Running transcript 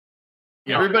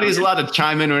Everybody's allowed to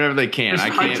chime in whenever they can.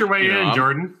 Just fight your way in,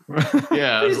 Jordan. Yeah. What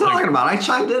are you talking about? I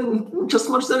chimed in just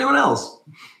as much as anyone else.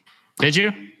 Did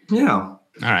you? Yeah. All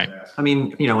right. I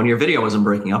mean, when your video wasn't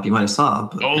breaking up, you might have saw.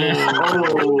 But... Oh,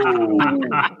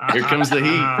 here comes the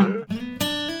heat.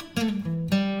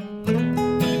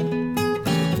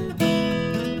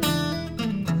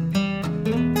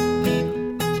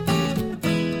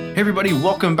 Hey everybody,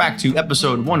 welcome back to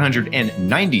episode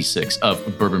 196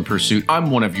 of Bourbon Pursuit. I'm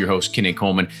one of your hosts, Kenny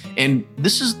Coleman, and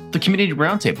this is the Community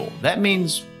Roundtable. That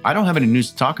means I don't have any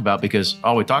news to talk about because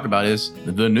all we talk about is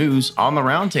the news on the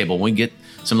roundtable. We get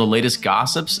some of the latest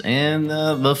gossips and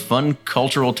the fun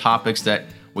cultural topics that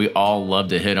we all love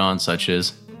to hit on, such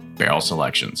as barrel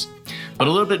selections. But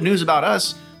a little bit of news about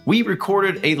us. We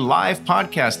recorded a live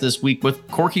podcast this week with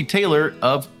Corky Taylor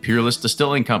of Peerless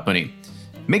Distilling Company.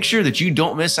 Make sure that you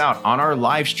don't miss out on our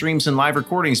live streams and live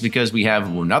recordings because we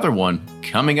have another one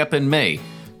coming up in May.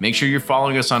 Make sure you're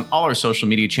following us on all our social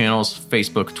media channels,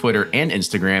 Facebook, Twitter, and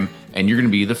Instagram, and you're going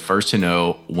to be the first to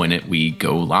know when we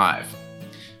go live.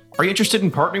 Are you interested in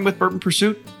partnering with Bourbon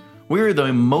Pursuit? We're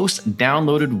the most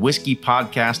downloaded whiskey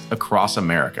podcast across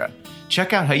America.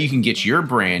 Check out how you can get your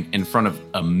brand in front of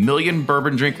 1 million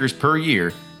bourbon drinkers per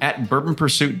year at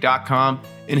bourbonpursuit.com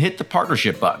and hit the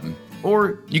partnership button.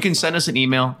 Or you can send us an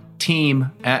email,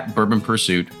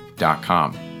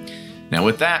 team@bourbonpursuit.com. Now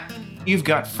with that, you've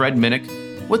got Fred Minnick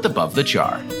with Above the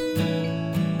Char.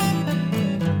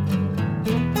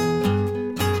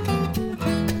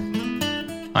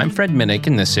 I'm Fred Minnick,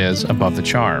 and this is Above the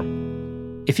Char.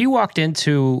 If you walked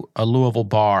into a Louisville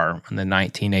bar in the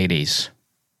 1980s,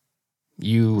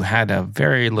 you had a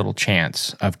very little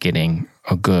chance of getting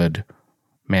a good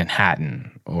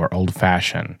Manhattan or Old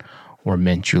Fashioned or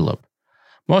mint julep.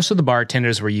 Most of the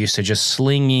bartenders were used to just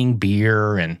slinging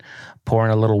beer and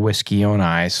pouring a little whiskey on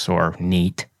ice or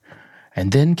neat.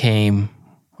 And then came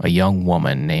a young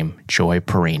woman named Joy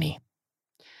Perini.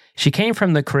 She came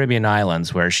from the Caribbean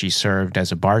islands where she served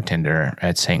as a bartender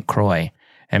at St. Croix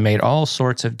and made all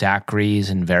sorts of daiquiris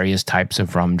and various types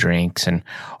of rum drinks and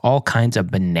all kinds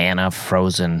of banana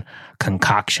frozen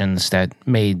concoctions that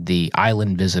made the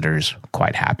island visitors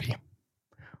quite happy.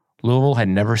 Louisville had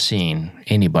never seen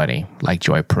anybody like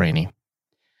Joy Perini.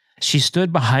 She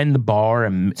stood behind the bar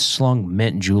and slung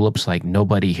mint juleps like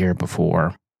nobody here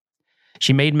before.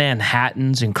 She made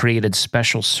Manhattans and created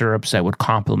special syrups that would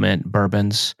complement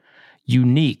bourbons,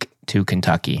 unique to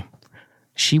Kentucky.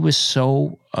 She was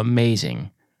so amazing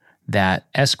that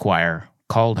Esquire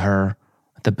called her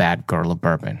the bad girl of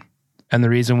bourbon. And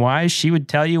the reason why, she would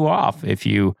tell you off if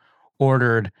you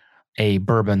ordered a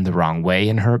bourbon the wrong way,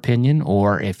 in her opinion,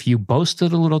 or if you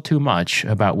boasted a little too much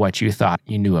about what you thought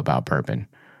you knew about bourbon.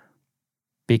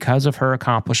 Because of her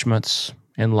accomplishments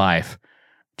in life,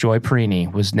 Joy Perini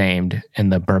was named in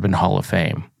the Bourbon Hall of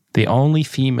Fame, the only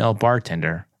female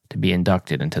bartender to be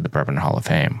inducted into the Bourbon Hall of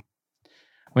Fame.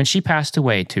 When she passed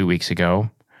away 2 weeks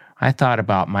ago, I thought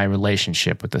about my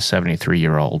relationship with the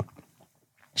 73-year-old.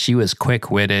 She was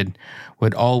quick-witted,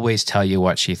 would always tell you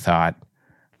what she thought,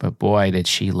 but boy, did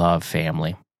she love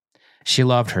family. She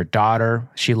loved her daughter.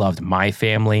 She loved my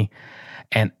family.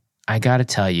 And I got to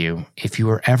tell you, if you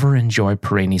were ever in Joy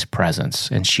Perini's presence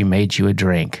and she made you a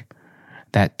drink,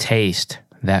 that taste,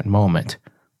 that moment,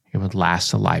 it would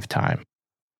last a lifetime.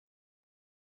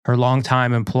 Her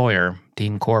longtime employer,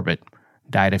 Dean Corbett,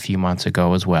 died a few months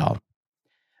ago as well.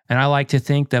 And I like to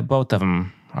think that both of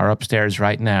them are upstairs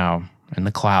right now in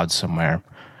the clouds somewhere,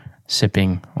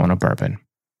 sipping on a bourbon.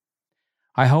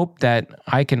 I hope that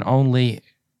I can only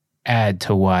add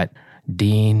to what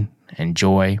Dean and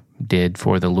Joy did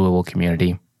for the Louisville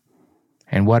community.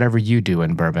 And whatever you do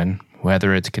in bourbon,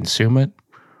 whether it's consume it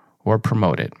or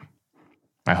promote it,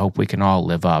 I hope we can all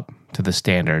live up to the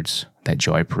standards that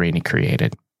Joy Perini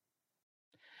created.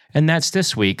 And that's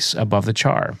this week's Above the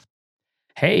Char.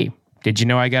 Hey, did you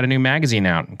know I got a new magazine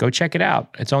out? Go check it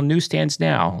out. It's on newsstands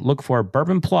now. Look for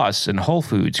Bourbon Plus in Whole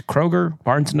Foods, Kroger,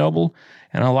 Barnes & Noble,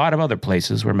 and a lot of other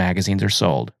places where magazines are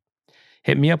sold.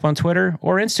 Hit me up on Twitter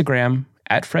or Instagram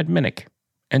 @Fred Minnick.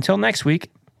 Until next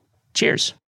week,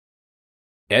 cheers.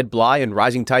 Ed Bly and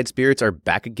Rising Tide Spirits are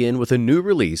back again with a new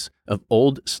release of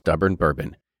Old Stubborn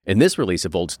Bourbon. And this release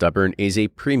of Old Stubborn is a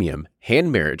premium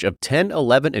hand marriage of 10,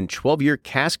 11, and 12-year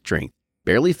cask strength,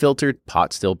 barely filtered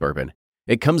pot still bourbon.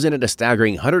 It comes in at a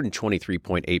staggering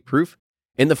 123.8 proof,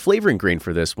 and the flavoring grain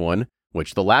for this one,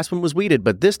 which the last one was wheated,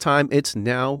 but this time it's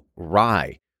now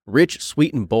rye. Rich,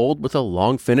 sweet, and bold with a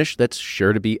long finish that's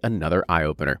sure to be another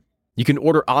eye-opener. You can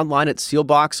order online at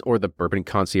Sealbox or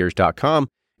thebourbonconcierge.com,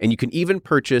 and you can even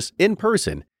purchase in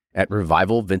person at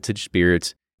Revival Vintage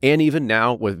Spirits, and even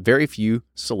now with very few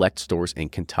select stores in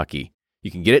Kentucky. You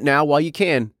can get it now while you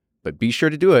can, but be sure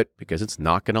to do it because it's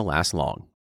not going to last long.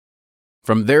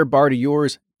 From their bar to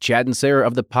yours, Chad and Sarah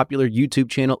of the popular YouTube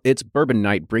channel It's Bourbon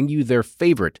Night bring you their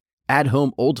favorite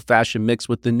at-home old-fashioned mix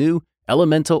with the new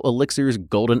Elemental Elixirs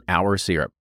Golden Hour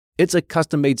Syrup. It's a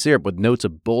custom-made syrup with notes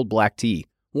of bold black tea,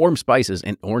 warm spices,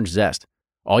 and orange zest.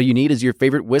 All you need is your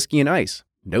favorite whiskey and ice.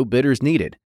 No bitters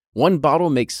needed. One bottle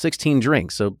makes 16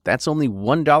 drinks, so that's only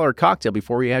 $1 a cocktail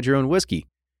before you add your own whiskey.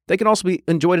 They can also be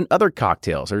enjoyed in other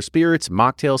cocktails or spirits,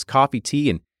 mocktails, coffee, tea,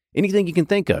 and anything you can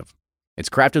think of. It's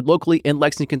crafted locally in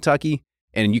Lexington, Kentucky,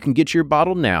 and you can get your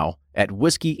bottle now at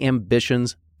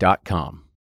whiskeyambitions.com.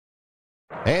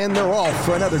 And they're off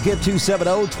for another Give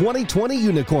 270 2020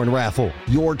 Unicorn Raffle.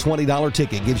 Your $20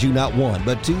 ticket gives you not one,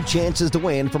 but two chances to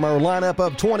win from our lineup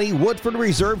of 20 Woodford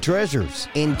Reserve treasures,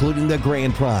 including the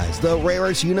grand prize, the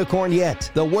rarest unicorn yet,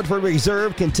 the Woodford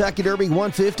Reserve Kentucky Derby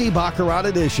 150 Baccarat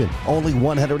Edition. Only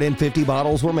 150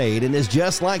 bottles were made and is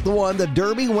just like the one the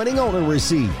Derby winning owner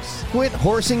receives. Quit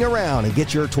horsing around and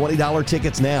get your $20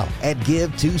 tickets now at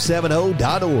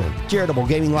give270.org. Charitable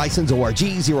Gaming License ORG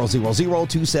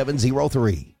 0002703.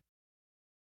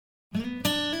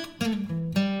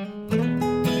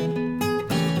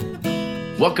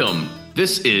 Welcome.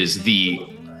 This is the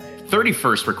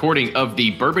 31st recording of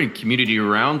the Bourbon Community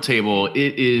Roundtable.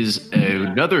 It is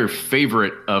another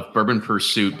favorite of Bourbon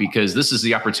Pursuit because this is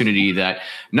the opportunity that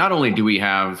not only do we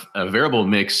have a variable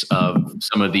mix of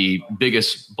some of the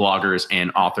biggest bloggers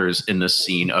and authors in the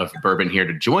scene of bourbon here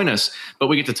to join us, but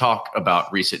we get to talk about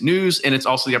recent news, and it's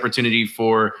also the opportunity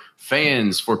for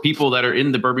fans, for people that are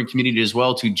in the bourbon community as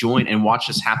well, to join and watch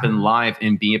this happen live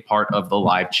and be a part of the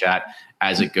live chat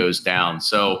as it goes down.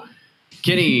 So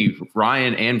Kenny,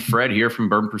 Ryan, and Fred here from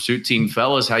Bourbon Pursuit Team.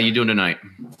 Fellas, how you doing tonight?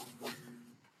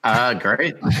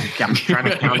 Great. I'm trying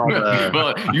to count all the...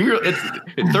 Well,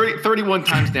 it's 31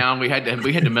 times down. We had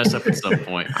to mess up at some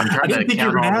point. I'm trying to think you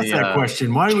were going to ask that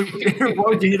question. Why would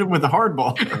you hit him with a hard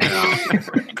ball?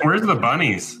 Where's the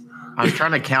bunnies? I was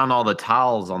trying to count all the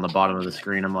tiles on the bottom of the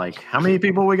screen. I'm like, how many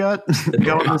people we got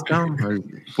going this down?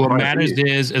 What matters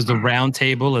is the round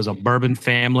table is a bourbon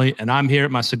family, and I'm here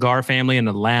at my cigar family in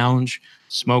the lounge,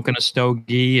 smoking a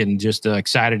stogie and just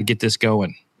excited to get this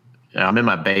going. Yeah, I'm in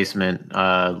my basement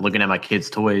looking at my kids'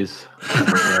 toys.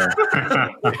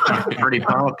 Pretty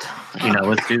pumped.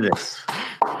 Let's do this.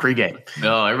 Pre-game.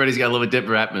 No, everybody's got a little bit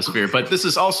different atmosphere. But this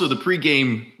is also the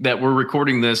pregame that we're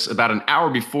recording this about an hour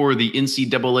before the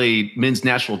NCAA Men's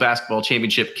National Basketball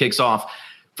Championship kicks off.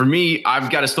 For me, I've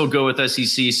got to still go with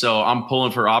SEC, so I'm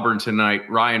pulling for Auburn tonight.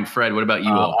 Ryan, Fred, what about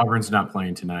you all? Auburn's not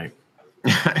playing tonight.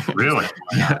 Really?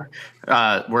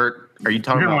 Are you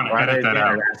talking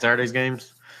about Saturday's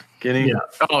games? Kidding? Yeah.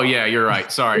 Oh, yeah, you're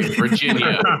right. Sorry.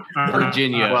 Virginia.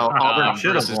 Well, Auburn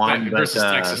should have won. Versus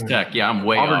Texas Tech. Yeah, I'm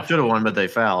way Auburn off. should have won, but they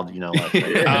fouled.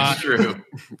 That's true.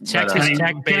 Texas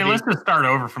Tech, baby. Okay, let's just start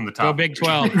over from the top. Go Big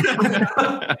 12.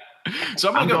 So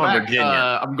I'm gonna go back.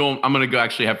 Virginia. I'm gonna go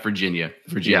actually have Virginia.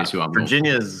 Virginia's who I'm going.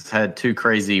 Virginia's had two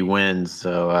crazy wins,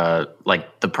 so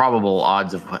the probable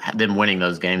odds of them winning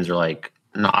those games are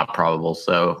not probable.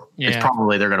 So it's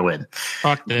probably they're gonna win.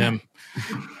 Fuck them.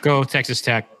 Go Texas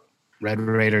Tech. Red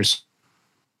Raiders.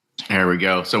 There we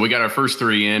go. So we got our first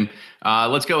three in.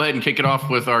 Let's go ahead and kick it off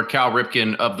with our Cal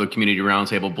Ripken of the Community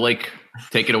Roundtable. Blake,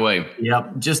 take it away.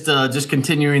 Yep. Just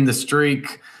continuing the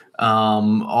streak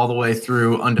all the way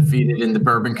through undefeated in the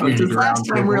Bourbon Community Does last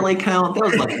time really count? That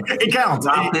was it counts.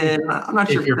 I'm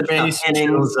not sure if your face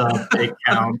shows up, it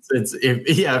counts.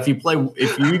 If you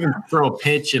even throw a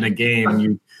pitch in a game,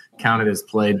 you count it as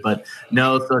played. But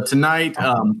no, so tonight,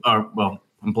 I'm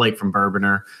Blake from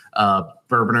Bourboner,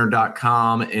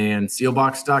 Bourboner.com and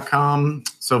Sealbox.com.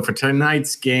 So for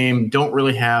tonight's game, don't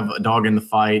really have a dog in the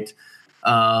fight.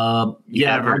 Do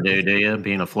you?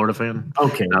 Being a Florida fan?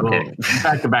 Okay, well,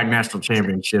 back-to-back national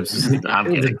championships. It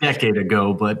was a decade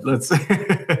ago, but let's. I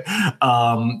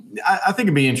think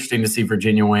it'd be interesting to see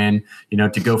Virginia win.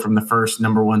 To go from the first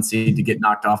number one seed to get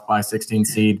knocked off by a 16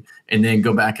 seed, and then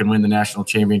go back and win the national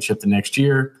championship the next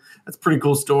year. That's a pretty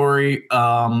cool story.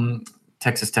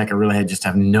 Texas Tech, I really just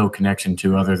have no connection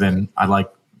to, other than I like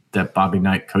that Bobby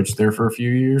Knight coached there for a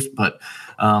few years. But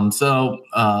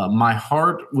my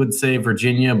heart would say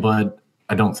Virginia, but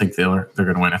I don't think they're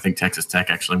going to win. I think Texas Tech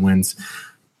actually wins.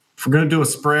 If we're going to do a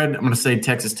spread, I'm going to say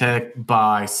Texas Tech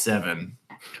by 7.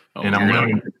 And I'm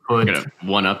going to put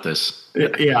one up this.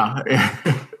 Yeah.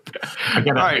 I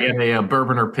got a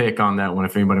Bourboner pick on that one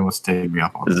if anybody wants to take me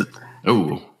up on it.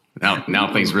 Oh.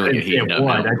 Now things really get heated up.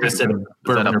 I just said is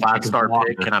that a 5-star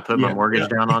pick? Can I put my mortgage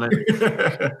down on it?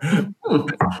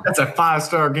 That's a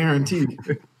 5-star guarantee.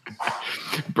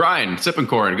 Brian, Sip and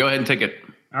Corn, go ahead and take it.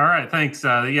 All right, thanks.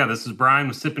 This is Brian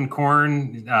with Sippin'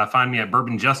 Corn. Find me at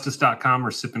bourbonjustice.com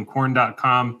or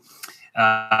sippincorn.com.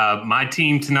 My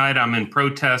team tonight, I'm in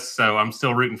protest, so I'm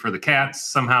still rooting for the Cats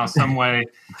somehow, some way.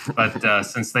 But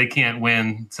since they can't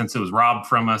win, since it was robbed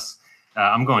from us,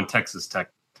 I'm going Texas Tech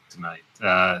tonight.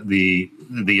 The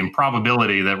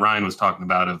improbability that Ryan was talking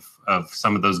about of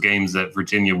some of those games that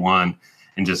Virginia won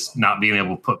and just not being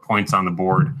able to put points on the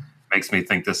board makes me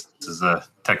think this is a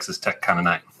Texas Tech kind of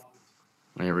night.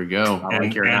 There we go.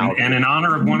 And in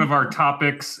honor of one of our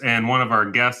topics and one of our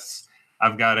guests,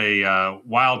 I've got a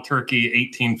Wild Turkey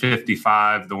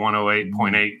 1855, the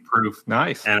 108.8 proof.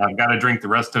 Nice. And I've got to drink the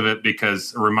rest of it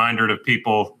because a reminder to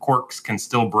people, corks can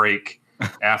still break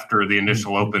after the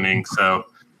initial opening. So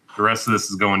the rest of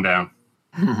this is going down.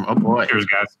 Oh, boy. Cheers,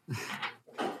 guys.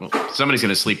 Well, somebody's going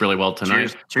to sleep really well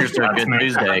tonight. Cheers to a good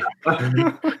Tuesday.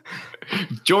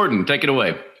 Jordan, take it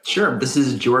away. Sure. This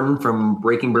is Jordan from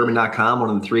BreakingBourbon.com,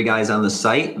 one of the 3 guys on the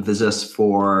site. Visit us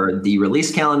for the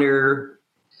release calendar,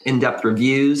 in-depth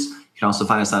reviews. You can also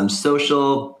find us on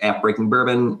social, at Breaking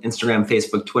Bourbon, Instagram,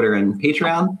 Facebook, Twitter, and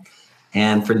Patreon.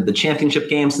 And for the championship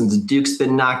game, since Duke's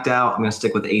been knocked out, I'm going to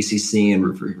stick with ACC and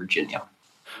root for Virginia.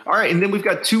 All right, and then we've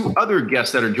got 2 other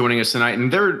guests that are joining us tonight,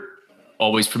 and they're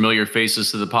always familiar faces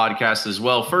to the podcast as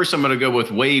well. First, I'm going to go with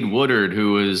Wade Woodard,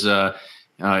 who is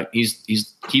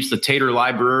he's keeps the Tater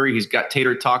Library. He's got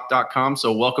tatertalk.com.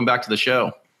 So welcome back to the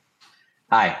show.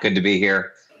 Hi, good to be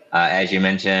here. As you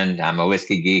mentioned, I'm a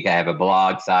whiskey geek. I have a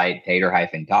blog site,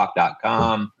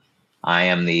 tater-talk.com. I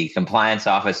am the compliance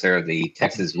officer of the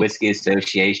Texas Whiskey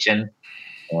Association,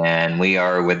 and we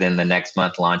are within the next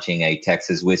month launching a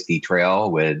Texas Whiskey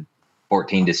Trail with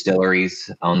 14 distilleries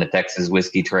on the Texas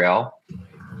Whiskey Trail.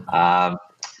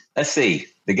 Let's see,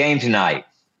 the game tonight.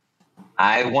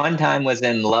 I one time was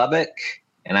in Lubbock,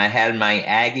 and I had my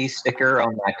Aggie sticker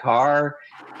on my car,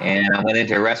 and I went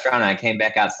into a restaurant, and I came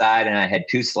back outside, and I had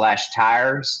 2 slashed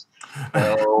tires.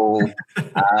 So,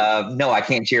 no, I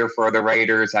can't cheer for the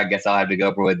Raiders. I guess I'll have to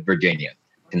go with Virginia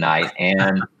tonight.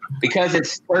 And because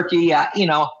it's turkey, I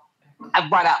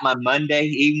brought out my Monday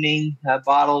evening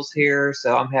bottles here,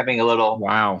 so I'm having a little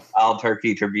Wild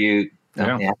Turkey tribute.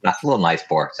 Yeah. A little nice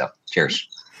pour. So, cheers.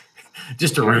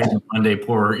 Just a random Monday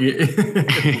pour.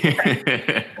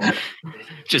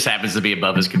 Just happens to be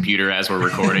above his computer as we're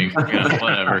recording.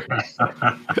 Whatever.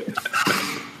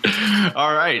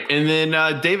 All right. And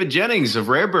then David Jennings of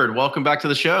Rare Bird, welcome back to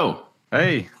the show.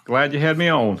 Hey, glad you had me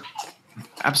on.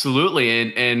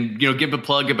 Absolutely. And give a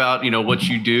plug about, what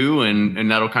you do,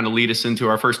 and that'll kind of lead us into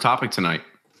our first topic tonight.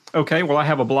 Okay, well, I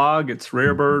have a blog. It's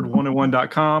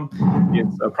rarebird101.com.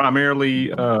 It's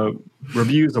primarily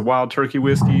reviews of wild turkey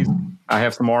whiskeys. I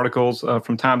have some articles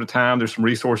from time to time. There's some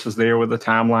resources there with a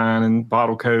timeline and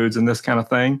bottle codes and this kind of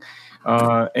thing.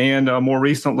 And more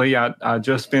recently, I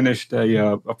just finished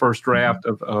a first draft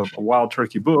of a wild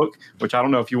turkey book, which I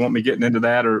don't know if you want me getting into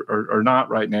that or not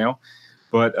right now.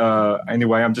 But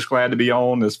anyway, I'm just glad to be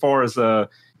on. As far as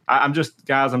I'm just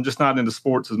not into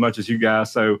sports as much as you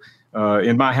guys. So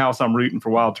in my house, I'm rooting for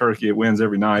wild turkey. It wins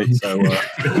every night. So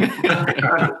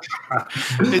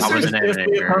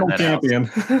champion.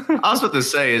 I was about to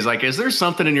say is there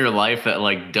something in your life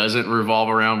that doesn't revolve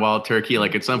around wild turkey?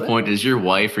 Like at some point, is your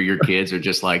wife or your kids are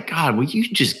just like, God, will you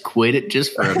just quit it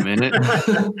just for a minute?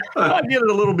 I get it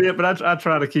a little bit, but I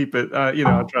try to keep it. I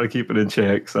try to keep it in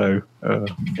check. So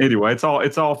anyway, it's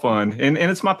all fun and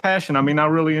it's my passion. I mean, I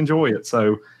really enjoy it.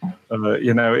 So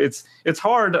it's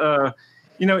hard.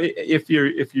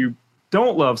 If you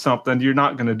don't love something, you're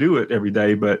not going to do it every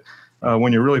day. But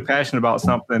when you're really passionate about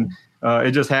something,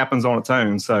 it just happens on its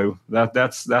own. So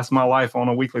that's my life on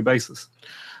a weekly basis.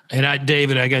 And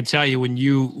David, I got to tell you, when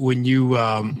you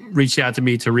reached out to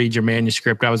me to read your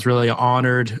manuscript, I was really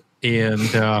honored, and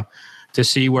to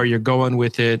see where you're going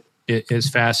with it is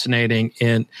fascinating.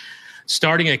 And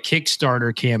starting a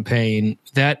Kickstarter campaign,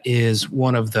 that is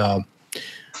one of the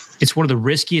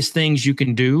riskiest things you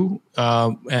can do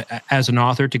as an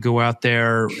author, to go out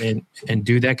there and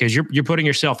do that, because you're putting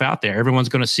yourself out there. Everyone's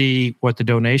going to see what the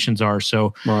donations are.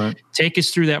 So Take us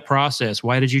through that process.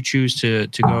 Why did you choose to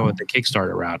go with the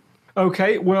Kickstarter route?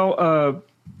 Okay, well,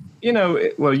 you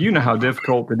know how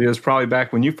difficult it is probably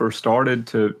back when you first started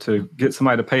to get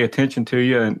somebody to pay attention to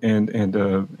you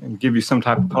and give you some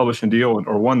type of publishing deal,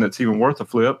 or one that's even worth a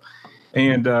flip.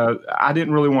 And I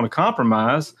didn't really want to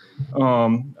compromise.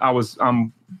 I'm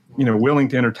willing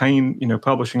to entertain,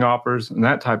 publishing offers and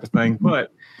that type of thing.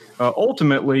 But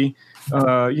ultimately,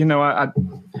 I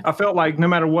felt like no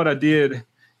matter what I did,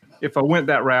 if I went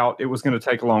that route, it was going to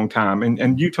take a long time.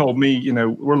 And you told me,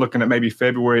 we're looking at maybe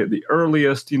February at the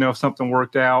earliest, if something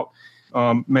worked out.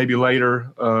 maybe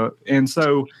later. And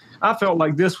so I felt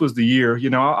like this was the year.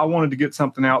 I wanted to get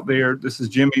something out there. This is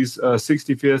Jimmy's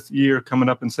 65th year coming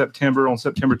up in September, on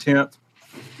September 10th.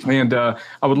 And I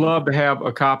would love to have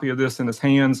a copy of this in his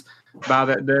hands by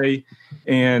that day.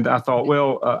 And I thought,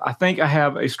 I think I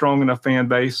have a strong enough fan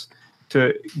base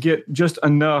to get just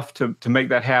enough to make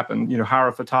that happen. Hire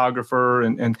a photographer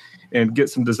and get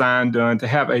some design done to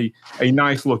have a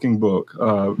nice looking book.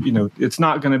 It's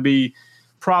not going to be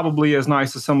probably as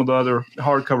nice as some of the other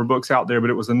hardcover books out there, but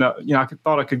it was enough. I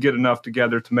thought I could get enough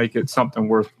together to make it something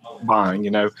worth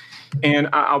buying. And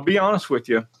I'll be honest with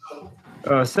you.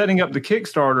 Setting up the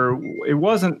Kickstarter, it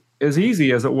wasn't as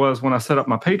easy as it was when I set up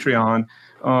my Patreon.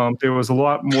 There was a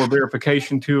lot more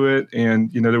verification to it,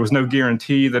 and there was no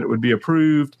guarantee that it would be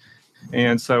approved.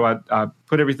 And so I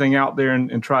put everything out there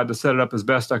and tried to set it up as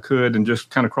best I could, and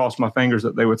just kind of crossed my fingers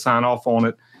that they would sign off on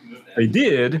it. They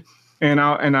did, and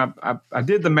I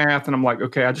did the math, and I'm like,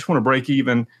 okay, I just want to break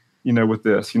even. With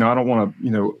this, I don't want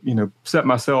to, set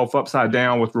myself upside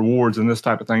down with rewards and this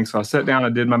type of thing. So I sat down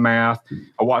and did my math.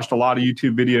 I watched a lot of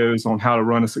YouTube videos on how to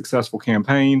run a successful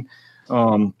campaign.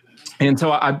 And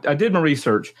so I did my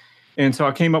research. And so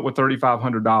I came up with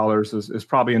 $3,500 is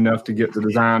probably enough to get the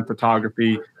design,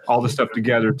 photography, all the stuff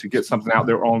together to get something out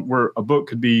there where a book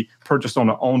could be purchased on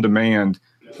an on-demand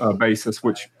basis,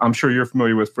 which I'm sure you're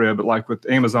familiar with, Fred, but like with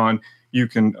Amazon, you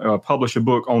can publish a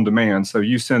book on demand. So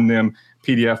you send them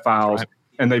PDF files,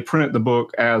 and they print the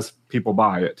book as people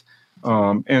buy it.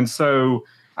 And so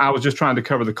I was just trying to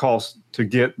cover the cost to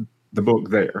get the book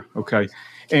there. Okay.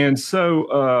 And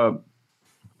so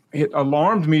it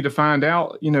alarmed me to find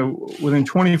out, within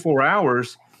 24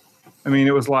 hours,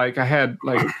 it was like I had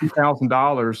like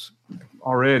 $2,000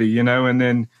 already, and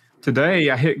then today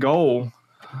I hit goal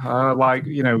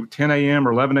 10 a.m.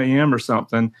 or 11 a.m. or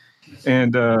something.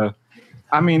 And, and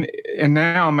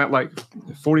now I'm at like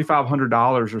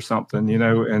 $4,500 or something,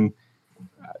 and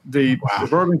the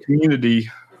bourbon community,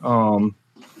 y'all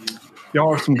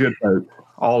are some good folk,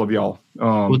 all of y'all.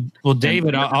 Well,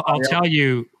 David, I'll tell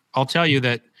you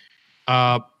that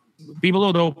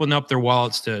people don't open up their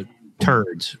wallets to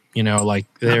turds,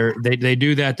 they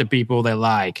do that to people they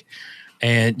like.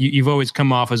 And you've always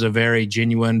come off as a very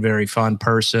genuine, very fun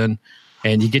person.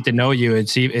 And you get to know you,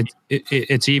 it's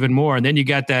even more. And then you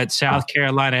got that South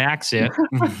Carolina accent,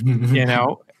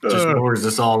 Just lures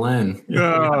us all in.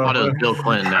 What does Bill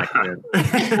Clinton accent?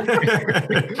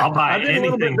 I'll buy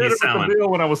anything he's selling.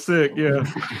 Bill when I was sick, yeah.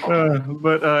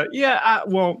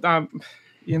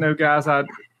 Guys,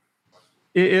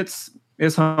 it's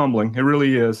humbling. It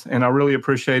really is, and I really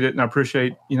appreciate it. And I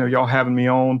appreciate y'all having me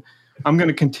on. I'm going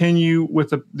to continue with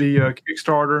the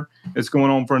Kickstarter. It's going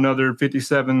on for another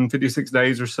 56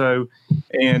 days or so.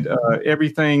 And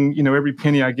everything, every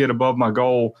penny I get above my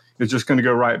goal is just going to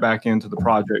go right back into the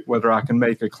project, whether I can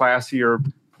make a classier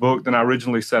book than I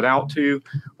originally set out to,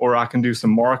 or I can do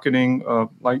some marketing.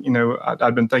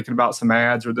 I've been thinking about some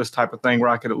ads or this type of thing where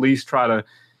I could at least try to,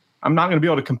 I'm not going to be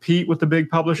able to compete with the big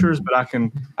publishers, but I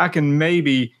can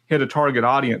maybe hit a target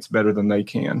audience better than they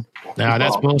can. No,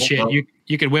 that's bullshit.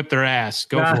 You could whip their ass.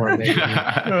 Go for it.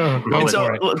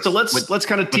 So let's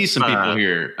kind of tease some people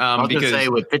here. I was going to say,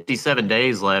 with 57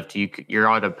 days left, you're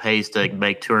on a pace to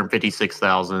make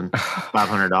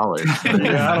 $256,500.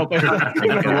 Yeah, I don't think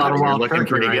that's a lot of wild looking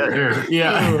pretty good. There.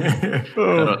 Yeah.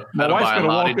 My wife's going to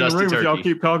walk in the room if y'all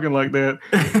keep talking like that.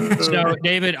 So,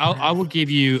 David, I'll give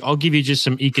you just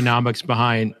some economics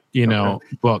behind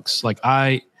books. Like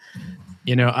I've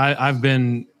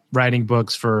been writing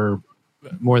books for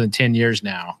more than 10 years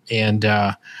now. And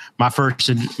my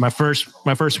first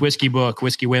whiskey book,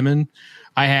 Whiskey Women,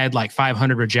 I had like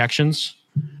 500 rejections.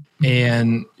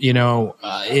 And,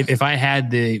 if I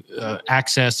had the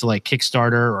access to like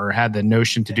Kickstarter or had the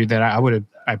notion to do that,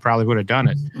 I probably would have done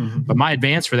it. Mm-hmm. But my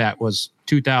advance for that was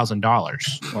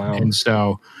 $2,000. Wow. And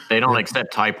so they don't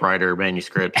accept typewriter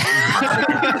manuscripts.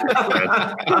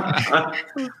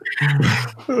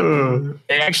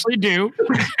 They actually do.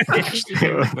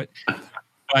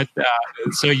 But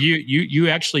so you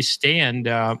actually stand,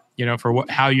 for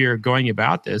how you're going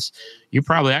about this. You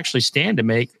probably actually stand to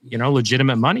make,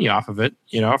 legitimate money off of it,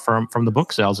 from the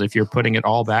book sales if you're putting it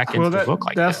all back into the book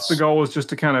like this. That's the goal, is just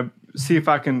to kind of see if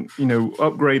I can,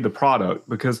 upgrade the product,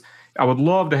 because I would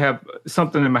love to have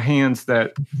something in my hands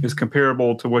that is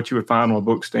comparable to what you would find on a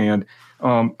book stand.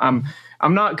 I'm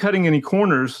not cutting any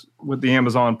corners with the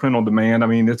Amazon print on demand. I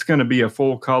mean, it's going to be a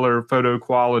full color, photo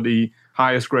quality,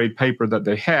 highest grade paper that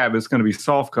they have. It's going to be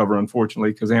soft cover,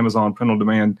 unfortunately, because Amazon print on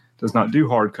demand does not do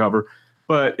hardcover.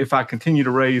 But if I continue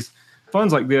to raise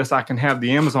funds like this, I can have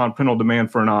the Amazon print on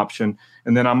demand for an option,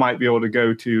 and then I might be able to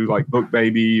go to like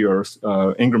BookBaby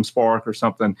or Ingram Spark or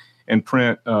something and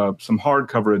print some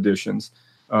hardcover editions.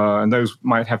 And those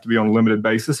might have to be on a limited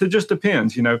basis. It just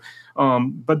depends,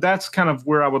 but that's kind of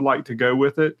where I would like to go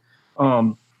with it.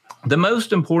 The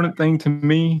most important thing to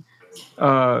me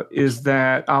is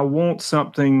that I want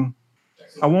something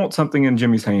in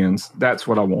Jimmy's hands. That's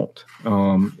what I want.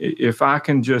 If I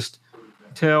can just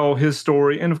tell his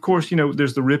story, and of course,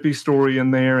 there's the Rippy story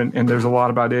in there, and there's a lot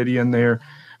about Eddie in there.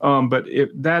 But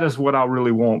that is what I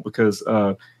really want, because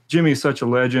Jimmy is such a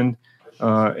legend,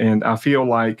 and I feel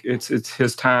like it's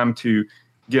his time to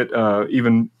get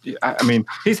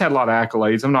he's had a lot of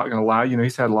accolades. I'm not going to lie.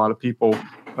 He's had a lot of people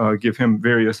give him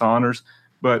various honors.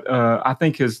 But I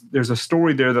think there's a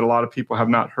story there that a lot of people have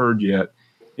not heard yet.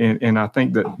 And I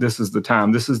think that this is the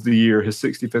time. This is the year, his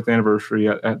 65th anniversary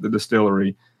at the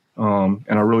distillery. And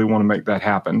I really want to make that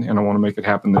happen. And I want to make it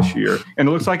happen this year. And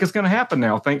it looks like it's going to happen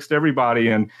now, thanks to everybody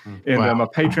and my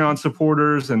Patreon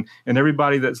supporters and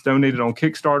everybody that's donated on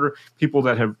Kickstarter, people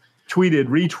that have tweeted,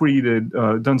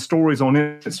 retweeted, done stories on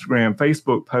Instagram,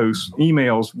 Facebook posts,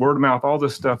 emails, word of mouth, all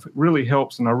this stuff. It really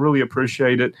helps. And I really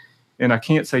appreciate it. And I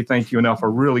can't say thank you enough. I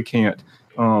really can't.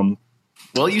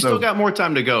 Well, you still got more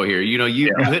time to go here. You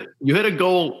hit a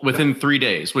goal within 3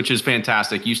 days, which is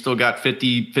fantastic. You still got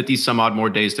 50 some odd more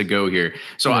days to go here.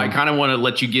 So I kind of want to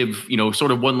let you give, sort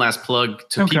of one last plug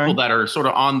to people that are sort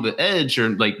of on the edge or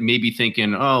like maybe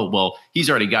thinking, oh, well, he's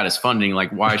already got his funding.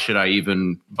 Like, why should I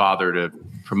even bother to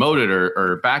promote it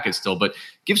or back it still? But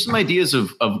give some ideas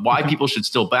of why people should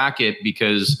still back it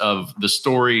because of the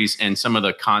stories and some of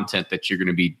the content that you're going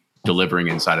to be delivering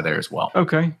inside of there as well.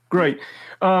 Okay, great.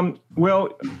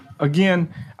 Well,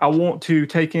 again, I want to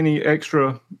take any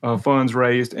extra funds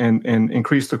raised and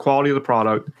increase the quality of the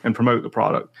product and promote the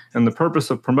product. And the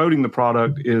purpose of promoting the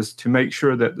product is to make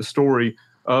sure that the story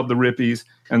of the Rippies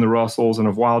and the Russells and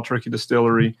of Wild Turkey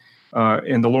Distillery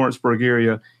in the Lawrenceburg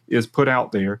area is put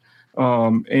out there.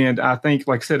 And I think,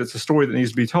 like I said, it's a story that needs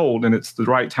to be told, and it's the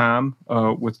right time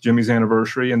with Jimmy's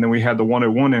anniversary. And then we had the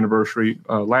 101 anniversary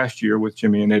last year with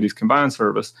Jimmy and Eddie's combined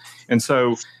service. And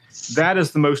so that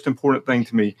is the most important thing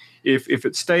to me. If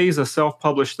it stays a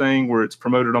self-published thing where it's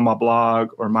promoted on my blog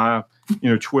or my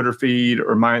Twitter feed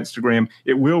or my Instagram,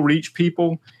 it will reach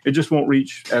people. It just won't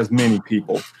reach as many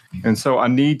people. And so I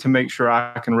need to make sure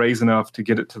I can raise enough to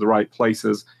get it to the right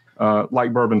places.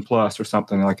 Like Bourbon Plus or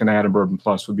something, like an ad in Bourbon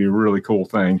Plus would be a really cool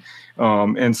thing.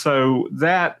 And so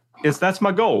that's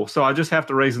my goal. So I just have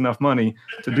to raise enough money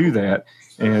to do that.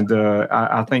 And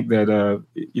I think that,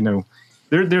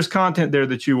 there's content there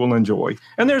that you will enjoy.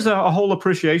 And there's a whole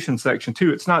appreciation section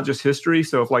too. It's not just history.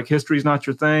 So if like history is not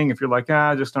your thing, if you're like,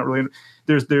 just not really,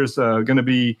 there's going to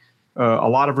be a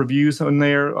lot of reviews in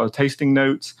there, tasting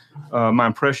notes, my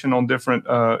impression on different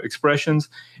expressions.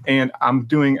 And I'm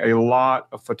doing a lot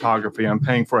of photography. I'm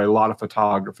paying for a lot of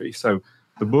photography. So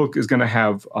the book is going to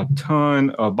have a ton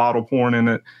of bottle porn in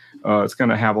it. It's going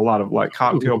to have a lot of like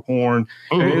cocktail porn.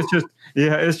 And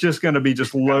it's just going to be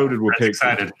just loaded with pictures.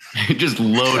 Excited. Just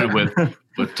loaded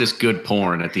with just good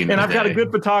porn at the end of the day. And I've got a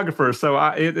good photographer, so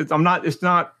it's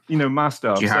not my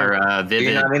stuff. Did you hire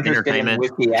Vivid Entertainment?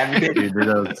 Whiskey Advocate?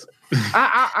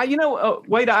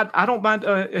 Wait, I don't mind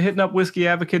hitting up Whiskey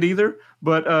Advocate either,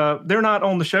 but they're not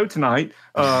on the show tonight.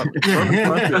 Bourbon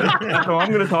Plus is, so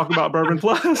I'm going to talk about Bourbon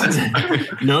Plus.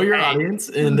 Know your audience,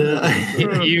 and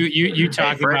you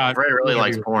talk about. Fred really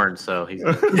likes porn, so he's.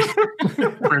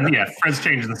 Fred's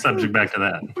changing the subject back to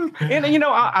that. And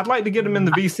I'd like to get him in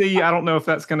the VC. I don't know if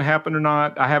that's going to happen or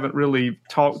not. I haven't really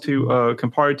talked to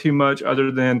Campari too much,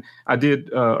 other than I did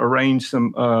arrange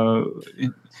some.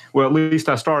 Well, at least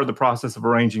I started the process of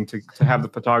arranging to have the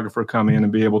photographer come in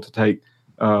and be able to take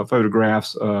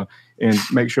photographs and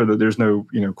make sure that there's no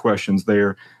questions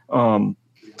there. But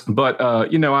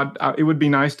it would be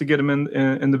nice to get them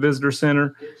in the visitor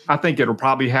center. I think it'll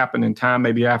probably happen in time,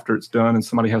 maybe after it's done and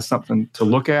somebody has something to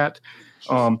look at.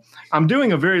 I'm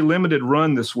doing a very limited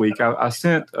run this week. I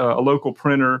sent a local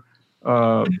printer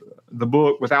the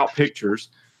book without pictures.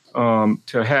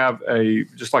 To have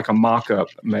just like a mock-up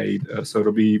made, so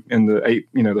it'll be in the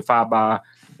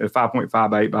 5.5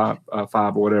 by 8 by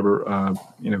 5 or whatever,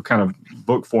 kind of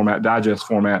book format, digest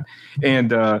format,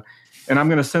 and I'm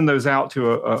going to send those out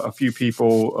to a few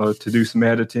people to do some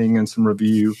editing and some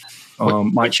review.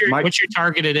 What's your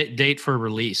targeted date for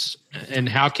release, and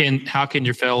how can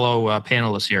your fellow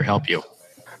panelists here help you?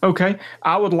 Okay,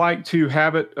 I would like to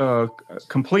have it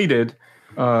completed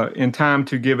in time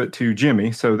to give it to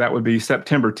Jimmy. So that would be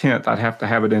September 10th. I'd have to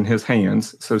have it in his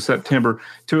hands. So September,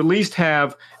 to at least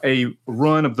have a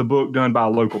run of the book done by a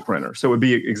local printer. So it would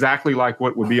be exactly like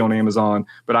what would be on Amazon,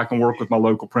 but I can work with my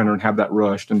local printer and have that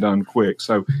rushed and done quick.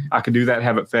 So I could do that,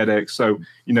 have it FedEx. So,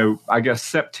 I guess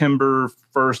September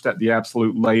 1st at the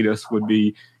absolute latest would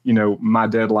be, my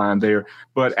deadline there.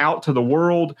 But out to the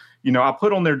world, I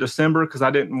put on there December because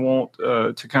I didn't want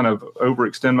to kind of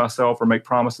overextend myself or make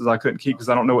promises I couldn't keep because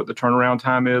I don't know what the turnaround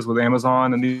time is with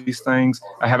Amazon and these things.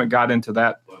 I haven't got into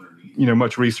that,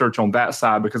 much research on that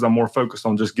side because I'm more focused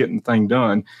on just getting the thing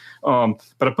done. But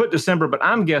I put December, but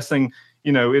I'm guessing,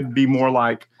 it'd be more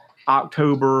like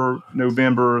October,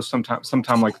 November,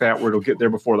 sometime like that, where it'll get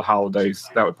there before the holidays.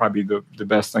 That would probably be the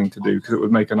best thing to do because it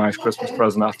would make a nice Christmas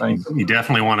present, I think. You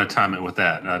definitely want to time it with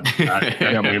that. I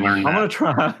definitely learned that. I'm going to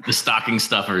try. The stocking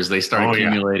stuffers, they start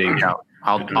accumulating. Yeah.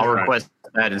 I'll request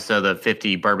that instead of the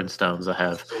 50 bourbon stones I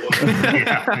have.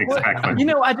 Yeah,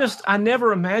 exactly. I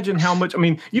never imagine how much,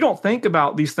 you don't think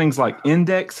about these things like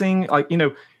indexing,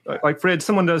 like Fred,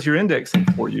 someone does your indexing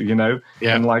for you,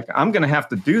 Yeah. And I'm going to have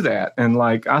to do that. And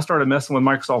I started messing with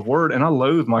Microsoft Word and I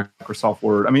loathe Microsoft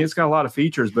Word. It's got a lot of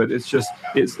features, but it's just,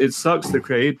 it sucks the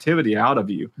creativity out of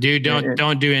you. Dude,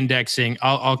 don't do indexing.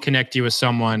 I'll connect you with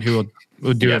someone who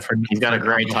will do it for me. He's got a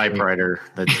great typewriter.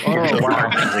 That's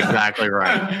exactly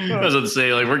right. I was going to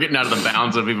say, we're getting out of the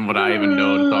bounds of even what I even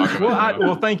know to talk about.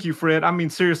 Well, thank you, Fred.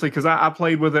 Seriously, because I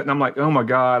played with it and I'm like, oh my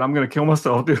God, I'm going to kill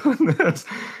myself doing this.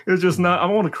 It's just not, I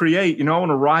want to create, I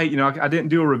want to write. I didn't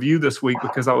do a review this week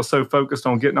because I was so focused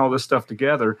on getting all this stuff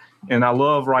together. And I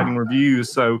love writing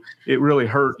reviews. So it really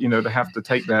hurt, to have to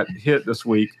take that hit this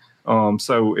week.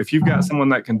 So if you've got someone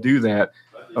that can do that,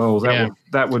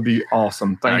 that would be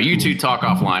awesome. Thank you. You two talk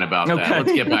offline about that.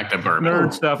 Let's get back to bourbon.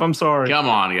 Nerd stuff. I'm sorry. Come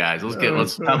on, guys. Let's put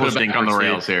it back on the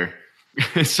rails here.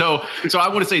 So I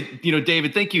want to say,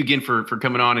 David, thank you again for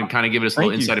coming on and kind of giving us a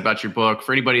little insight about your book.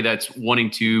 For anybody that's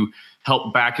wanting to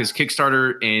help back his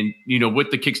Kickstarter, and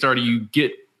with the Kickstarter, you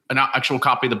get an actual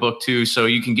copy of the book too, so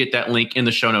you can get that link in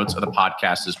the show notes of the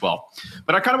podcast as well.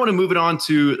 But I kind of want to move it on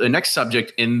to the next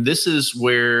subject, and this is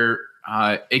where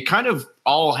it kind of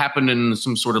all happened in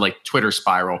some sort of Twitter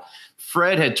spiral.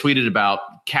 Fred had tweeted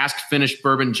about cask finished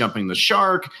bourbon jumping the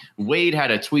shark. Wade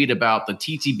had a tweet about the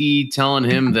TTB telling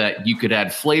him that you could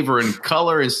add flavor and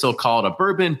color and still call it a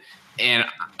bourbon. And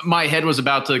my head was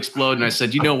about to explode. And I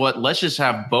said, you know what? Let's just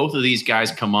have both of these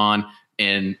guys come on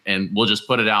and we'll just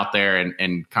put it out there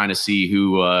and kind of see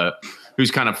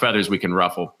whose kind of feathers we can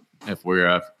ruffle if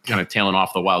we're kind of tailing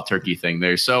off the wild turkey thing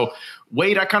there. So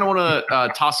Wade, I kind of want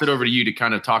to toss it over to you to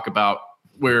kind of talk about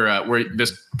where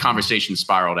this conversation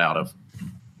spiraled out of.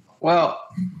 Well,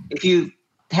 if you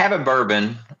have a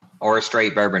bourbon or a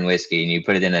straight bourbon whiskey and you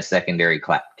put it in a secondary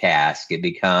cask, it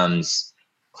becomes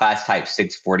class type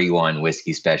 641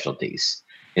 whiskey specialties.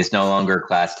 It's no longer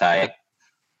class type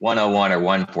 101 or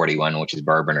 141, which is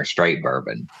bourbon or straight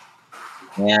bourbon.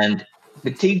 And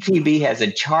the TTB has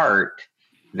a chart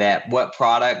that what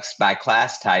products by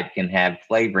class type can have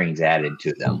flavorings added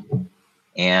to them.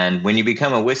 And when you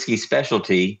become a whiskey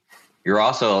specialty, you're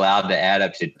also allowed to add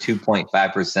up to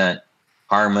 2.5%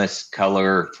 harmless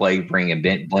color, flavoring,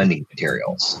 and blending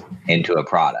materials into a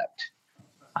product.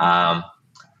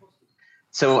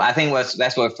 So I think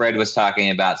that's what Fred was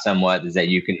talking about somewhat, is that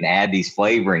you can add these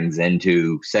flavorings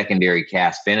into secondary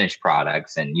cask finished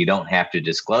products and you don't have to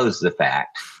disclose the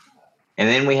fact. And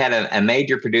then we had a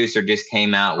major producer just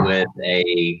came out with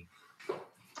a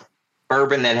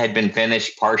bourbon that had been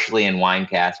finished partially in wine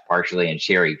cask, partially in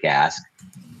sherry cask.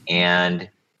 And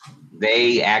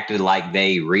they acted like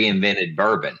they reinvented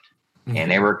bourbon. And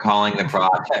they were calling the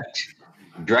product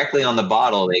directly on the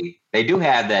bottle. They do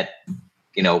have that,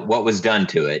 what was done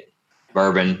to it.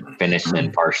 Bourbon finished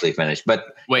and partially finished.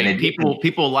 But wait,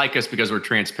 people like us because we're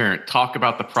transparent. Talk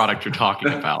about the product you're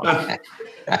talking about.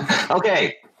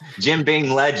 Okay. Jim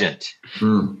Beam Legend.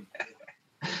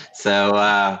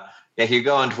 So if you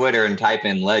go on Twitter and type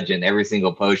in legend, every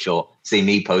single post you'll see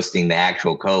me posting the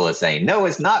actual cola saying, no,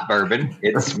 it's not bourbon.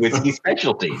 It's whiskey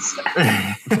specialties. On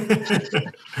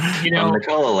the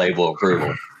cola label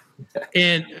approval.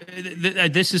 And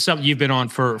this is something you've been on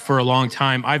for a long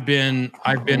time. I've been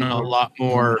a lot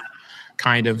more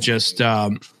kind of just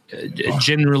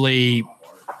generally.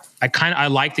 I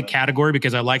like the category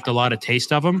because I liked a lot of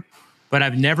taste of them, but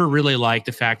I've never really liked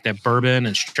the fact that bourbon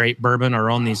and straight bourbon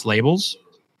are on these labels.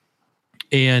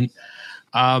 And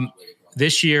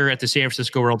this year at the San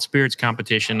Francisco World Spirits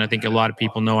Competition, I think a lot of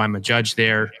people know I'm a judge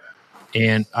there,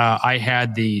 and I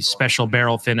had the special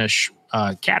barrel finish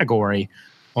category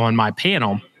on my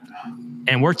panel,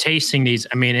 and we're tasting these.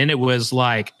 And it was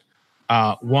like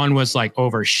One was like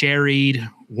over sherried,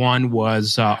 one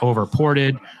was over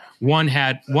ported,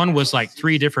 one was like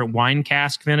 3 different wine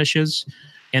cask finishes,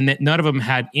 and that none of them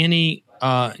had any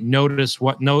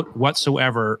note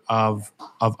whatsoever of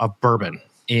bourbon.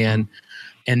 And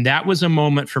that was a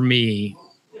moment for me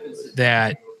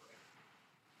that,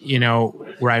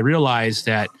 where I realized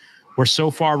that we're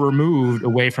so far removed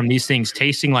away from these things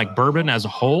tasting like bourbon as a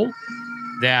whole,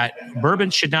 that bourbon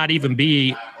should not even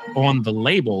be on the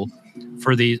label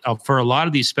for a lot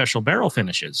of these special barrel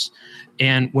finishes.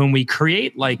 And when we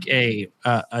create like a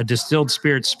distilled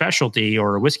spirit specialty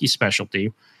or a whiskey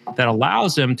specialty that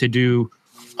allows them to do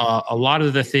a lot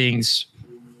of the things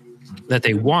that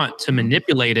they want to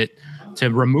manipulate it, to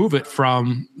remove it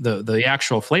from the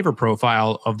actual flavor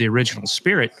profile of the original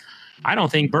spirit, I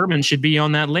don't think bourbon should be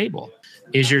on that label.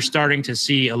 You're starting to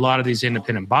see a lot of these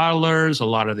independent bottlers, a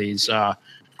lot of these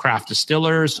craft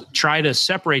distillers try to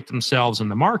separate themselves in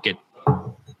the market.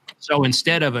 So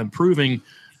instead of improving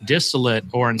distillate,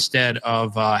 or instead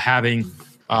of having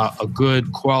a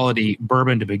good quality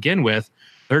bourbon to begin with,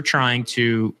 they're trying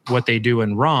to, what they do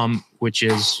in rum, which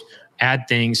is add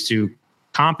things to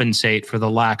compensate for the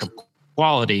lack of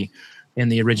quality in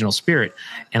the original spirit.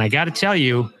 And I got to tell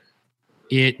you,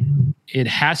 it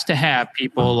has to have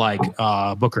people like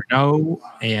Booker Noe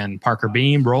and Parker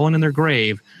Beam rolling in their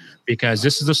grave, because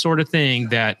this is the sort of thing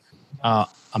that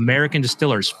American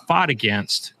distillers fought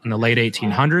against in the late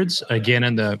 1800s, again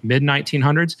in the mid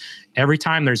 1900s. Every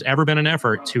time there's ever been an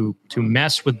effort to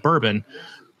mess with bourbon,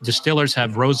 distillers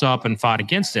have rose up and fought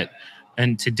against it.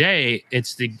 And today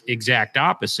it's the exact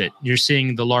opposite. You're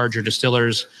seeing the larger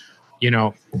distillers,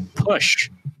 push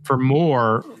for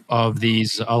more of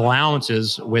these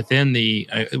allowances within the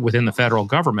federal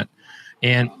government,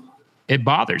 and it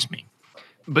bothers me.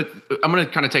 But I'm going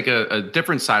to kind of take a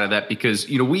different side of that, because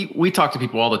we talk to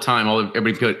people all the time,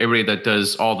 everybody that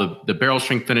does all the barrel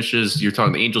strength finishes. You're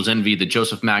talking the Angel's Envy, the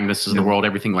Joseph Magnuses of the world,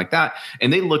 everything like that,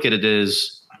 and they look at it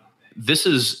as this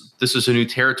is a new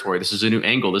territory, this is a new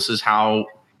angle, this is how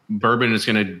bourbon is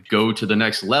going to go to the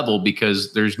next level,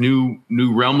 because there's new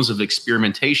realms of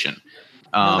experimentation.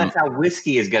 That's how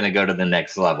whiskey is going to go to the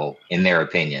next level, in their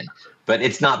opinion. But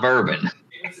it's not bourbon.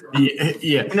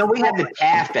 Yeah. We had the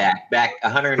Taft Act back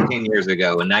 110 years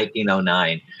ago in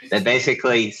 1909 that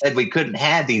basically said we couldn't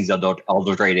have these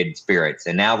adulterated spirits.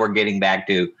 And now we're getting back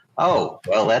to,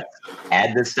 let's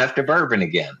add this stuff to bourbon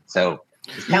again. So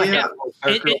I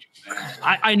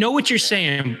know what you're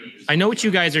saying. I know what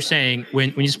you guys are saying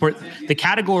when you support the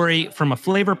category from a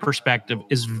flavor perspective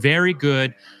is very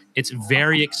good. It's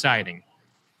very exciting.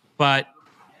 But,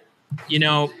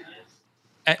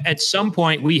 at some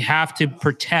point we have to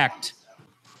protect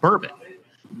bourbon.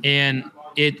 And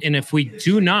if we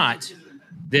do not,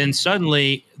 then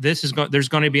suddenly there's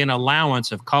going to be an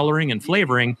allowance of coloring and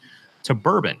flavoring to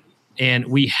bourbon. And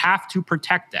we have to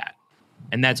protect that.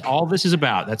 And that's all this is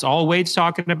about. That's all Wade's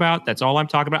talking about. That's all I'm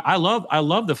talking about. I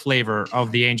love the flavor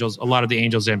of the Angels, a lot of the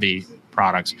Angel's Envy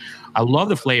products. I love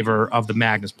the flavor of the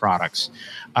Magnus products.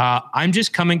 I'm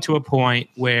just coming to a point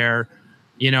where,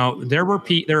 there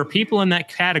are people in that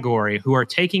category who are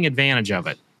taking advantage of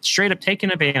it, straight up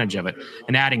taking advantage of it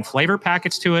and adding flavor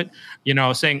packets to it,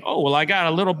 saying, I got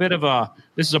a little bit of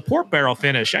this is a port barrel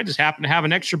finish. I just happen to have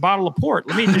an extra bottle of port.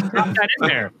 Let me just drop that in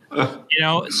there.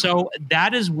 So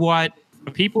that is what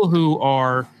people who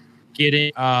are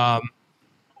getting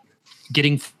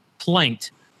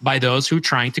flanked by those who are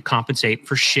trying to compensate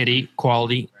for shitty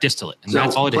quality distillate. And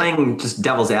that's all it is. Playing just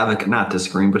devil's advocate, not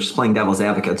disagreeing, but just playing devil's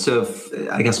advocate. So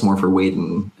I guess more for Wade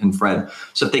and Fred.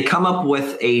 So if they come up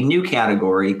with a new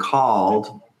category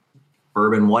called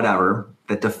bourbon whatever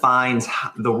that defines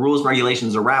the rules and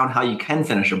regulations around how you can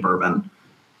finish a bourbon,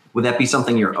 would that be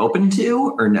something you're open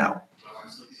to or no?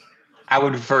 I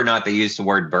would prefer not to use the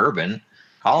word bourbon.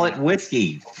 Call it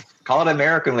whiskey. Call it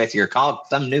American whiskey, or call it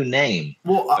some new name.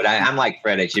 Well, but I'm like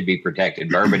Fred; it should be protected.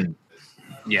 Bourbon,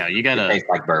 you gotta taste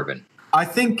like bourbon. I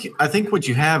think what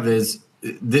you have is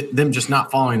them just not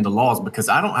following the laws, because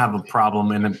I don't have a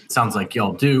problem, and it sounds like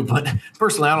y'all do, but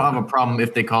personally, I don't have a problem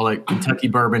if they call it Kentucky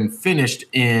bourbon finished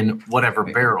in whatever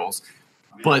barrels.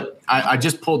 But I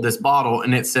just pulled this bottle,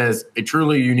 and it says a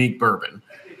truly unique bourbon.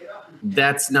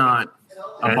 That's not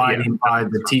abiding by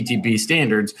the TTB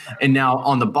standards. And now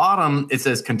on the bottom, it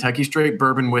says Kentucky straight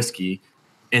bourbon whiskey,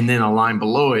 and then a line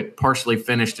below it, partially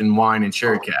finished in wine and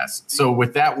sherry cask. So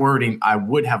with that wording, I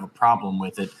would have a problem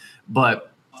with it.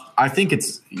 But I think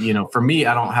it's, for me,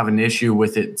 I don't have an issue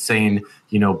with it saying,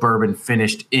 bourbon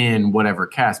finished in whatever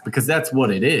cask, because that's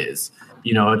what it is.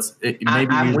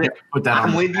 I'm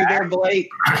with you there, Blake.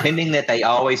 Pending that they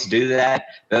always do that,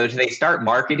 but if they start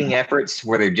marketing efforts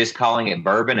where they're just calling it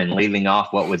bourbon and leaving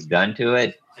off what was done to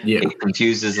it, it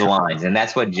confuses the lines, and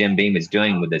that's what Jim Beam is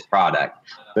doing with this product.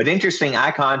 But interesting,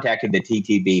 I contacted the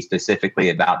TTB specifically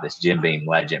about this Jim Beam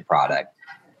Legend product,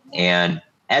 and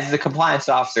as the compliance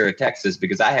officer of Texas,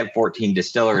 because I have 14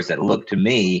 distillers that look to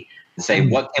me and say,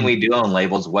 what can we do on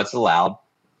labels? What's allowed?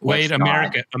 Wait,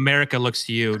 America looks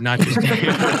to you, not just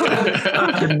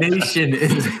the nation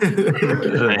is.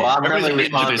 Well, I'm really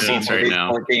responsible for these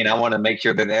 14. I want to make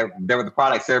sure that the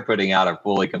products they're putting out are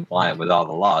fully compliant with all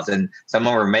the laws. And some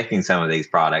of them are making some of these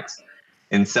products.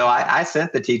 And so I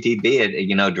sent the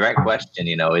TTB a direct question,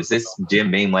 is this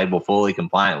Jim Beam label fully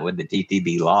compliant with the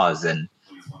TTB laws? And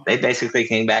they basically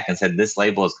came back and said this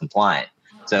label is compliant.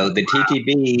 So the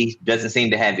TTB doesn't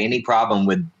seem to have any problem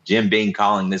with Jim Beam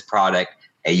calling this product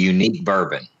a unique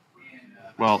bourbon.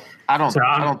 Well, I don't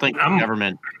think the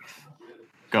government.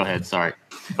 Go ahead. Sorry.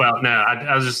 Well, no,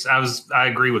 I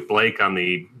agree with Blake on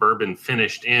the bourbon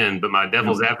finished in, but my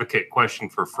devil's advocate question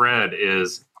for Fred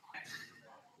is,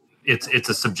 it's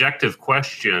a subjective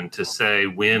question to say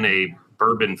when a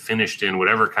bourbon finished in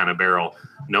whatever kind of barrel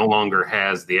no longer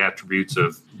has the attributes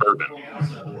of bourbon.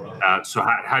 So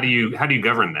how do you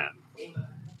govern that?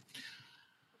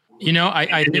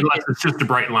 I think it's just a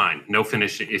bright line. No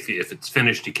finish. If it's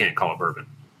finished, you can't call it bourbon.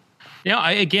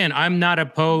 I'm not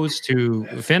opposed to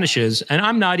finishes, and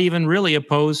I'm not even really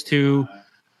opposed to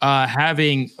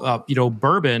having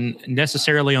bourbon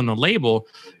necessarily on the label.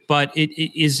 But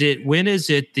when it's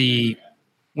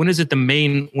the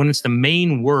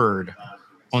main word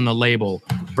on the label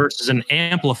versus an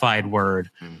amplified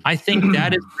word? I think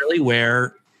that is really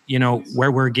where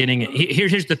we're getting it.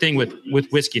 Here's the thing with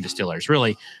whiskey distillers,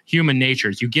 really human nature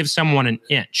is you give someone an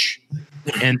inch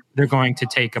and they're going to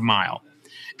take a mile.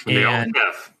 And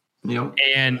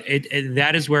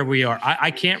that is where we are.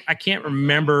 I can't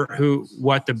remember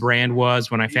what the brand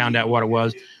was when I found out what it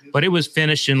was, but it was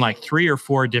finished in like 3 or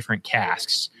 4 different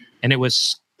casks, and it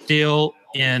was still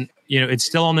it's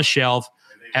still on the shelf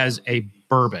as a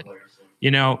bourbon.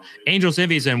 Angel's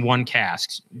Envy's in 1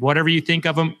 cask. Whatever you think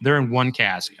of them, they're in 1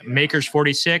 cask. Maker's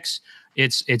 46,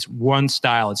 it's one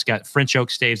style. It's got French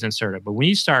oak staves inserted. But when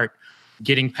you start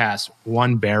getting past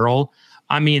 1 barrel,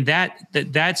 I mean that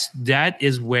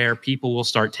is where people will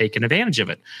start taking advantage of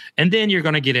it. And then you're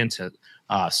going to get into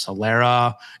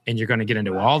Solera, and you're going to get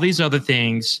into all these other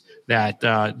things that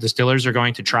distillers are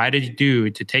going to try to do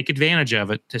to take advantage of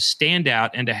it, to stand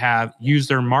out, and to use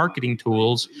their marketing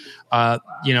tools,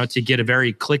 to get a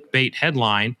very clickbait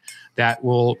headline that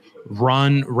will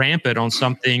run rampant on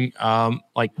something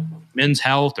like Men's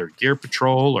Health or Gear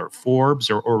Patrol or Forbes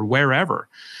or wherever.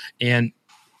 And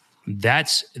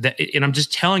that's that. And I'm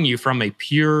just telling you from a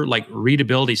pure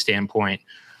readability standpoint,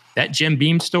 that Jim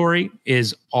Beam story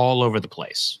is all over the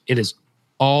place. It is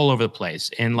all over the place.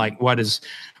 And what is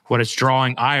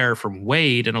drawing ire from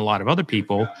Wade and a lot of other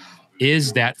people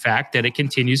is that fact that it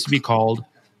continues to be called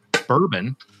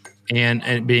bourbon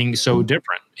and being so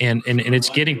different. And it's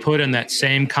getting put in that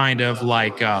same kind of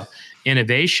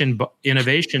innovation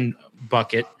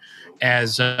bucket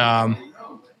as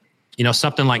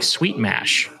something like sweet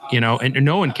mash, and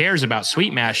no one cares about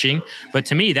sweet mashing, but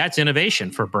to me, that's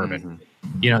innovation for bourbon.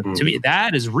 To me,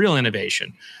 that is real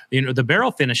innovation. The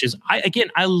barrel finishes,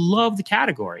 I love the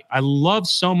category. I love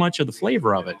so much of the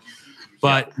flavor of it,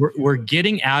 but we're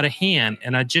getting out of hand.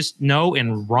 And I just know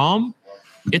in rum,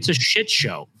 it's a shit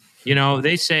show.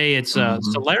 They say it's a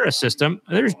Solera system.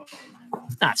 There's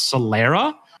not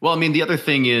Solera. Well, I mean, the other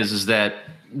thing is that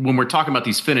when we're talking about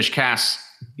these finished casks,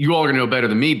 you all are going to know better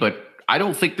than me, but I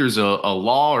don't think there's a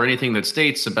law or anything that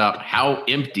states about how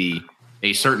empty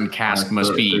a certain cask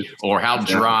must be, or how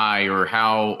dry, or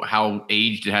how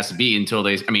aged it has to be until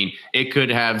it could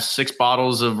have 6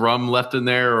 bottles of rum left in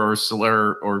there, or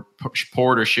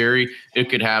port or sherry. It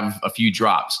could have a few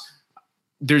drops.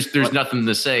 There's nothing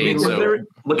to say.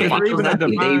 Look at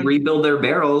they rebuild their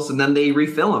barrels and then they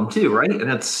refill them too, right? And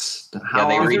that's how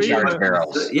they recharge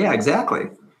barrels. Yeah, exactly.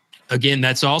 Again,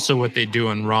 that's also what they do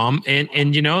in rum, and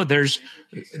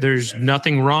there's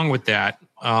nothing wrong with that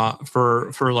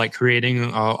for creating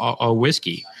a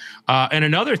whiskey. And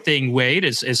another thing, Wade,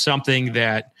 is something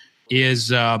that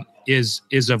is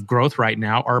of growth right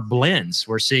now are blends.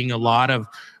 We're seeing a lot of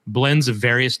blends of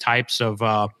various types of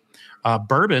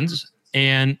bourbons.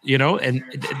 And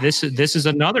this is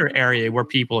another area where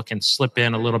people can slip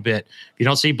in a little bit. If you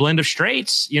don't see blend of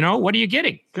straights, what are you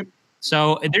getting?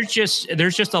 So there's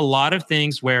just a lot of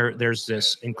things where there's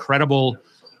this incredible.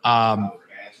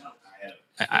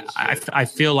 I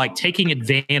feel like taking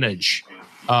advantage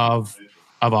of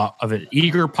of an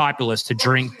eager populace to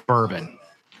drink bourbon.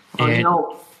 And,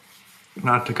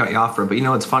 not to cut you off, but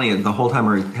it's funny, the whole time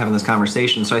we're having this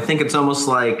conversation. So I think it's almost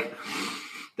like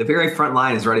the very front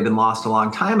line has already been lost a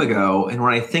long time ago. And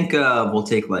when I think of, we'll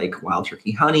take like Wild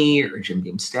Turkey Honey or Jim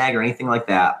Beam Stag or anything like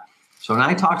that. So when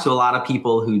I talk to a lot of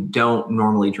people who don't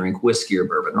normally drink whiskey or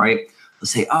bourbon, right? They'll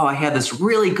say, oh, I had this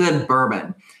really good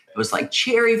bourbon. It was like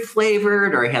cherry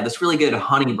flavored, or I had this really good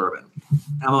honey bourbon.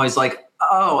 And I'm always like,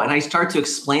 oh, and I start to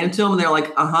explain it to them. And they're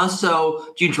like,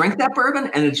 so do you drink that bourbon?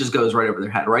 And it just goes right over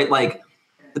their head, right? Like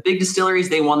the big distilleries,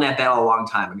 they won that battle a long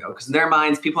time ago because in their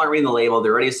minds, people aren't reading the label.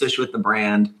 They're already associated with the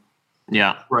brand.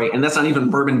 Yeah. Right. And that's not even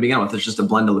bourbon to begin with. It's just a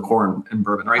blend of liqueur and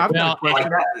bourbon, right? Well, like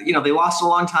that, they lost a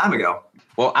long time ago.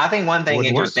 Well, I think one thing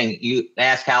interesting, you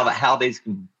asked how these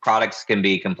products can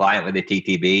be compliant with the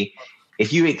TTB.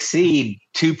 If you exceed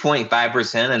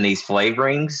 2.5% in these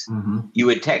flavorings, you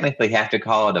would technically have to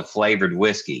call it a flavored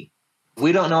whiskey.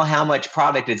 We don't know how much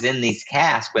product is in these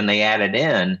casks when they add it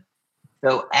in.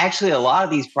 So actually, a lot of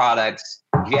these products,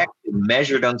 if you actually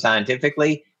measure them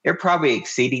scientifically, they're probably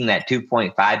exceeding that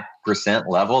 2.5%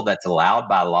 level that's allowed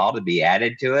by law to be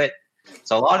added to it.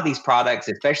 So a lot of these products,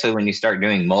 especially when you start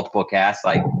doing multiple casks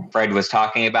like Fred was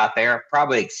talking about there,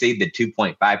 probably exceed the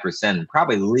 2.5% and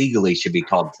probably legally should be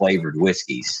called flavored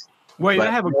whiskeys. Wait,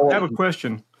 I have a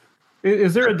question.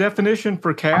 Is there a definition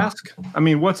for cask? I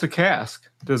mean, what's a cask?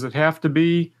 Does it have to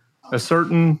be a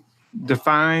certain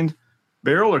defined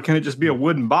barrel, or can it just be a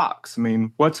wooden box? I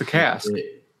mean, what's a cask?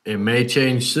 It may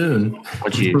change soon.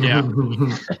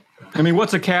 I mean,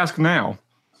 what's a cask now?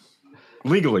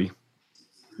 Legally.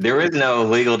 There is no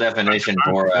legal definition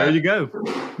for. There you go.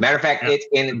 Matter of fact, it's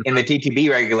in the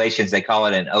TTB regulations, they call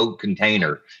it an oak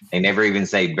container. They never even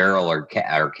say barrel or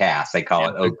cask. They call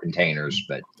it oak containers.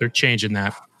 But they're changing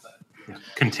that.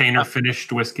 Container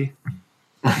finished whiskey.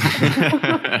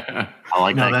 I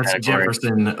like that. That's category.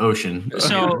 Jefferson Ocean.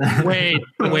 So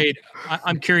wait.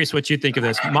 I'm curious what you think of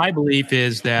this. My belief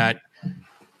is that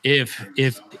if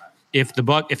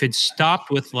it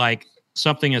stopped with like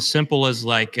something as simple as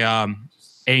like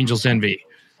Angel's Envy,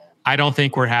 I don't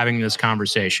think we're having this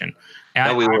conversation.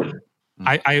 No, we wouldn't.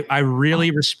 I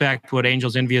really respect what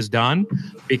Angel's Envy has done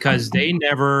because they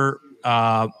never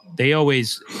they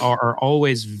always are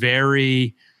always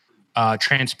very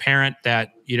transparent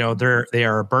that they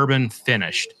are bourbon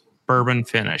finished,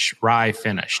 rye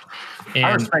finished. And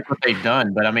I respect what they've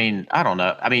done, but I mean, I don't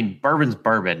know. I mean, bourbon's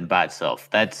bourbon by itself.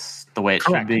 That's the way it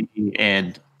should be.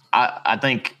 And I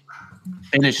think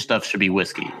finished stuff should be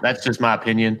whiskey. That's just my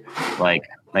opinion. Like,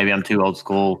 maybe I'm too old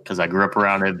school because I grew up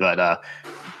around it, but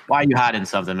why are you hiding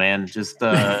something, man? Just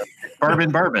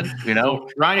bourbon,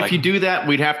 Ryan, if you do that,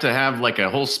 we'd have to have like a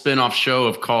whole spin-off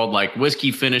show called like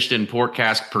Whiskey Finished in Port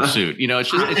Cask Pursuit.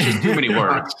 It's just too many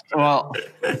words. Well,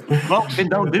 then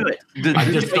don't do it.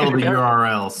 I just told the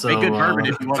URL. So make good bourbon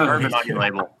if you want bourbon on your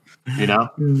label.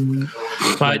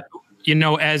 But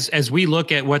as we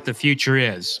look at what the future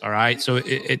is, all right. So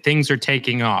things are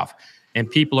taking off, and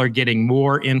people are getting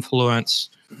more influence,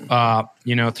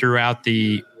 throughout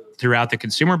the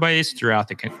consumer base, throughout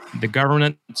the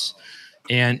governance.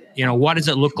 And, what does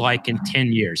it look like in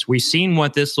 10 years? We've seen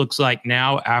what this looks like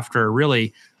now after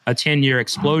really a 10-year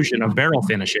explosion of barrel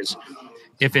finishes.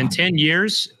 If in 10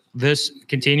 years this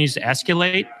continues to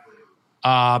escalate,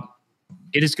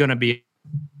 it is going to be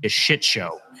a shit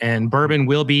show, and bourbon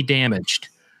will be damaged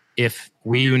if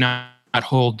we do not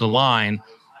hold the line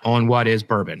on what is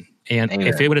bourbon. And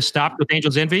if it would have stopped with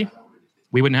Angel's Envy,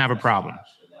 we wouldn't have a problem.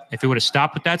 If it would have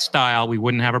stopped with that style, we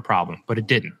wouldn't have a problem, but it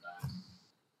didn't.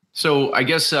 So I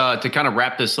guess to kind of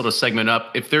wrap this little segment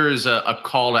up, if there is a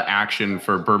call to action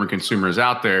for bourbon consumers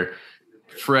out there,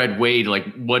 Fred, Wade, like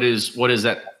what is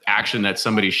that action that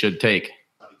somebody should take?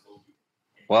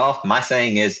 Well, my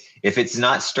saying is, if it's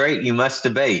not straight, you must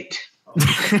debate.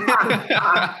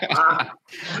 I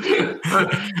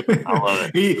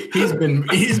love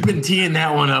it. He's been teeing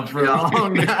that one up for a long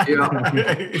time. We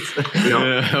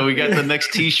got the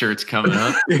next T-shirts coming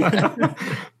up.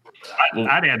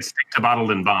 I'd add stick to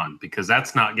bottled and bond because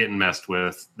that's not getting messed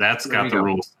with. That's got the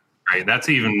rules. Right. That's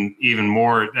even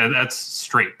more. That's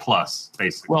straight plus,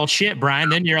 basically. Well, shit, Brian.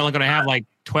 Then you're only going to have like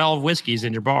 12 whiskeys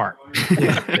in your bar.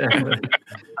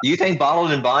 You think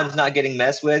bottled and bond's not getting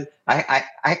messed with?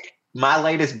 My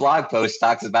latest blog post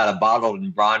talks about a bottled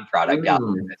and bond product out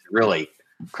there that's really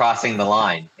crossing the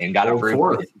line and got approved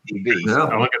for the TTB. Yeah.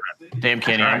 Oh, look at that. Damn,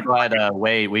 Kenny, I'm glad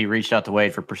we reached out to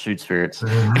Wade for Pursuit Spirits.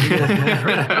 Let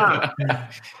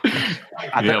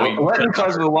me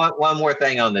close with one more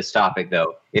thing on this topic,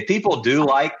 though. If people do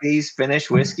like these finished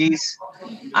whiskeys,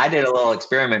 I did a little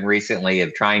experiment recently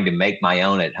of trying to make my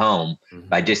own at home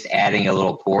by just adding a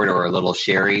little port or a little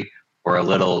sherry or a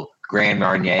little Grand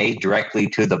Marnier directly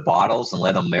to the bottles and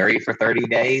let them marry for 30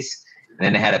 days. And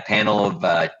then I had a panel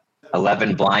of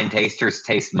 11 blind tasters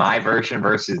taste my version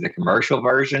versus the commercial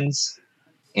versions.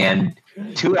 And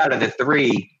 2 out of the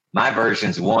 3, my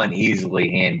versions won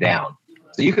easily, hand down.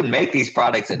 So you can make these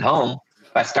products at home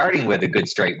by starting with a good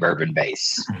straight bourbon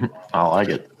base. I like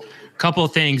it. Couple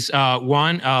of things.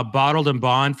 One, Bottled and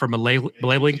Bond from a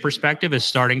labeling perspective is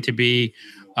starting to be,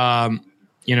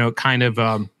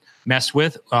 messed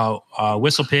with.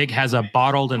 Whistle Pig has a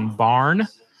Bottled and Barn.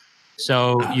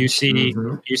 So you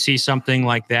see something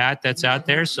like that's out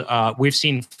there. So we've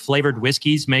seen flavored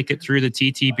whiskeys make it through the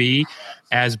TTB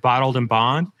as Bottled and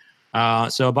Bond.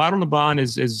 So Bottled and Bond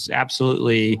is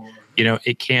absolutely,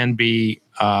 it can be,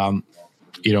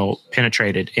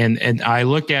 penetrated. And I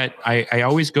I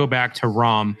always go back to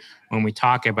rum when we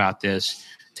talk about this.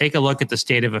 Take a look at the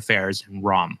state of affairs in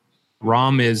rum.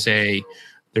 Rum is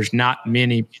there's not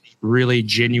many really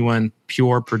genuine,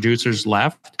 pure producers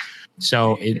left.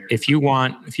 So if you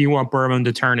want bourbon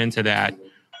to turn into that,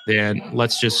 then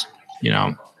let's just,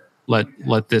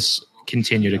 let this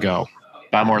continue to go.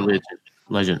 Buy more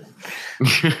Legend.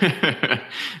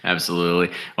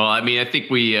 Absolutely. Well, I mean, I think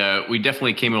we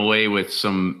definitely came away with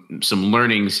some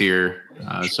learnings here.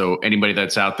 So anybody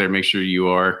that's out there, make sure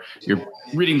you're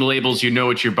reading the labels, you know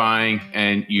what you're buying,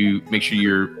 and you make sure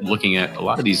you're looking at a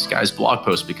lot of these guys' blog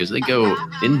posts because they go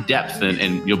in depth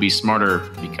and you'll be smarter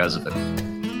because of it.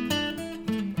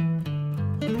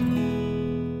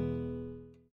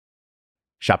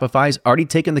 Shopify's already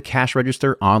taken the cash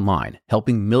register online,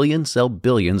 helping millions sell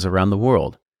billions around the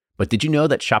world. But did you know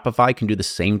that Shopify can do the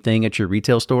same thing at your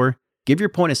retail store? Give your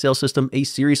point of sale system a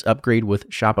serious upgrade with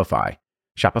Shopify.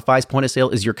 Shopify's point of sale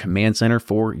is your command center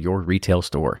for your retail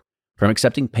store. From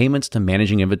accepting payments to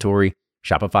managing inventory,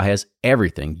 Shopify has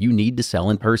everything you need to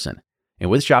sell in person. And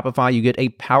with Shopify, you get a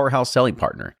powerhouse selling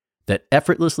partner that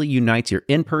effortlessly unites your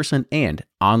in-person and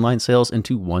online sales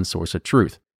into one source of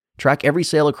truth. Track every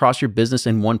sale across your business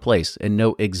in one place and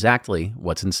know exactly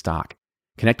what's in stock.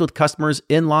 Connect with customers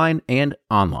in-line and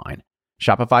online.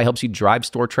 Shopify helps you drive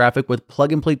store traffic with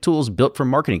plug-and-play tools built for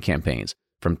marketing campaigns,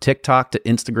 from TikTok to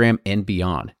Instagram and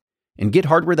beyond. And get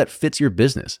hardware that fits your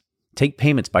business. Take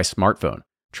payments by smartphone.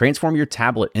 Transform your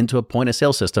tablet into a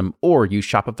point-of-sale system or use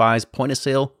Shopify's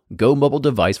point-of-sale Go mobile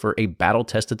device for a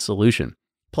battle-tested solution.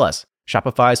 Plus,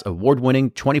 Shopify's award-winning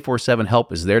 24/7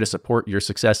 help is there to support your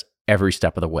success every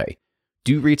step of the way.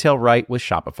 Do retail right with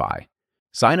Shopify.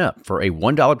 Sign up for a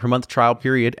 $1 per month trial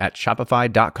period at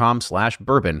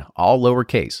shopify.com/bourbon, all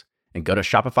lowercase, and go to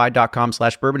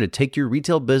shopify.com/bourbon to take your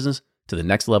retail business to the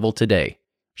next level today.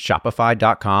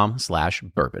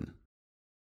 Shopify.com/bourbon.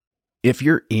 If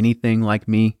you're anything like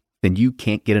me, then you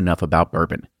can't get enough about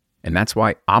bourbon. And that's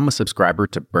why I'm a subscriber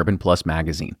to Bourbon Plus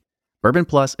magazine. Bourbon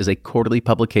Plus is a quarterly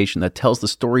publication that tells the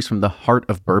stories from the heart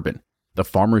of bourbon, the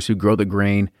farmers who grow the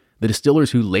grain, the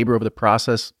distillers who labor over the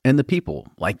process, and the people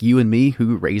like you and me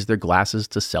who raise their glasses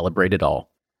to celebrate it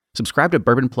all. Subscribe to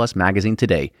Bourbon Plus magazine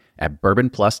today at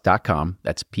bourbonplus.com,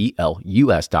 that's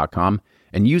PLUS.com,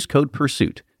 and use code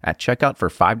PURSUIT at checkout for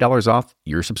 $5 off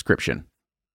your subscription.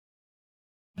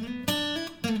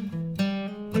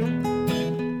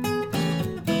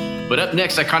 But up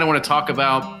next, I kind of want to talk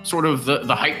about sort of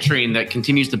the hype train that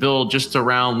continues to build just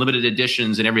around limited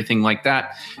editions and everything like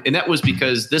that. And that was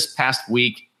because this past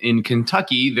week in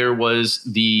Kentucky, there was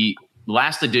the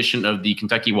last edition of the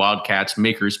Kentucky Wildcats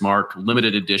Maker's Mark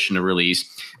limited edition release.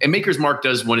 And Maker's Mark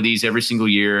does one of these every single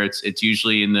year. It's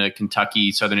usually in the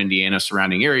Kentucky, Southern Indiana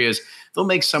surrounding areas. They'll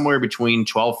make somewhere between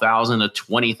 12,000 to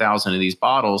 20,000 of these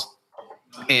bottles.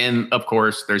 And of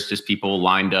course, there's just people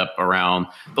lined up around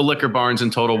the Liquor Barns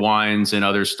and Total Wines and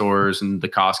other stores and the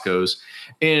Costco's.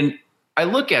 And I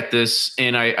look at this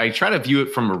and I try to view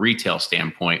it from a retail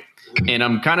standpoint. And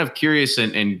I'm kind of curious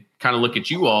and kind of look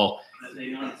at you all.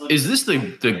 Is this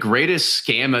the greatest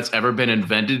scam that's ever been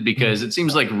invented? Because it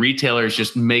seems like retailers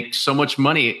just make so much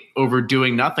money over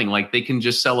doing nothing. Like they can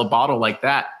just sell a bottle like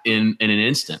that in an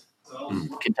instant.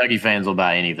 Kentucky fans will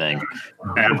buy anything.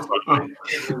 Absolutely.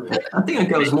 I think it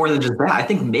goes more than just that. I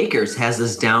think Makers has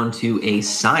this down to a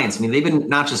science. I mean, they've been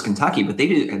not just Kentucky, but they've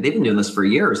been doing this for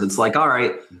years. It's like, all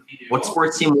right, what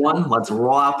sports team won? Let's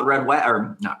roll out the red wax,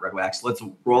 or not red wax. Let's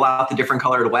roll out the different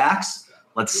colored wax.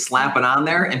 Let's slap it on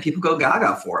there, and people go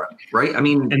gaga for it, right? I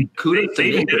mean, And kudos to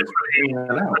they did Makers it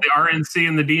for the RNC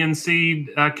and the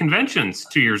DNC conventions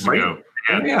 2 years ago.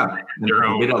 Yeah. They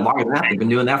did it longer than that. They've been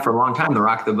doing that for a long time. The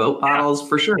Rock the Vote bottles,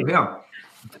 for sure. Yeah.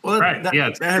 Well, Right.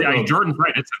 Jordan's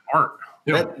right. It's an art.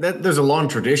 There's a long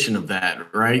tradition of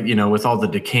that, right? With all the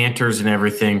decanters and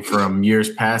everything from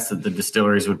years past that the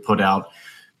distilleries would put out.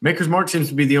 Maker's Mark seems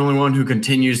to be the only one who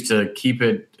continues to keep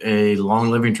it a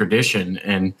long living tradition.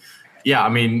 And yeah, I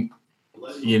mean,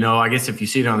 I guess if you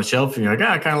see it on the shelf and you're like,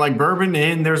 I kind of like bourbon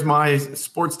and there's my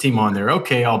sports team on there.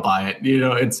 Okay, I'll buy it.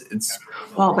 It's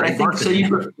well, but I think so.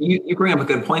 You bring up a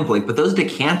good point, Blake. But those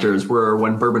decanters were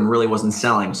when bourbon really wasn't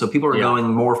selling, so people are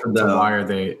going more for the why are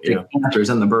they decanters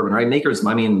and the bourbon, right? Makers.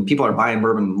 I mean, people are buying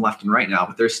bourbon left and right now,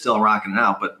 but they're still rocking it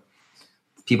out. But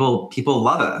people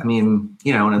love it. I mean,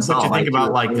 and it's not. You think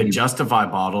about like the Justify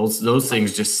bottles; those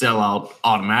things just sell out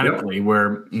automatically. Yep.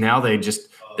 Where now they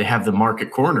have the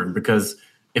market cornered because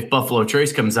if Buffalo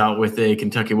Trace comes out with a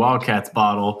Kentucky Wildcats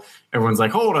bottle, everyone's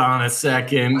like, hold on a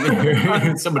second,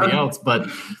 somebody else. But,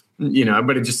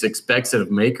 everybody just expects it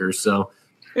of Makers. So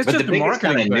it's just the biggest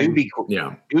kind of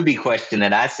newbie question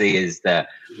that I see is that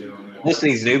most of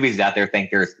these newbies out there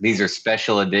think these are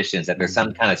special editions, that there's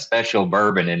some kind of special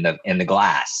bourbon in the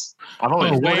glass. I've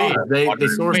always they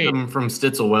source them from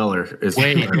Stitzel Weller.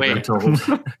 Wait. Told.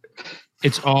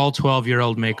 It's all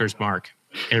 12-year-old Maker's Mark.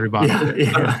 Everybody.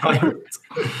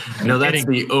 No, that's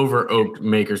the over oaked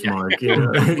Maker's Mark. You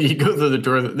go through the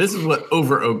door. This is what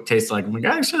over oak tastes like. I'm like,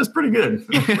 actually, that's pretty good.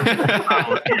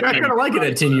 I kind of like it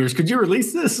at 10 years. Could you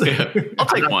release this? I'll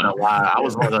take one. I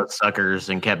was one of those suckers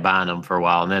and kept buying them for a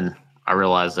while, and then I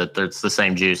realized that it's the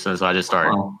same juice, and so I just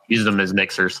started using them as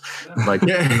mixers. Like,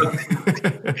 hand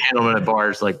them at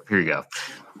bars. Like, here you go.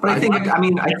 But I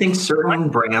think certain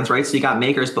brands, right? So you got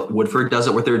Makers, but Woodford does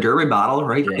it with their Derby bottle,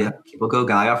 right? Yeah. People go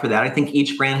gaga for that. I think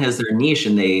each brand has their niche,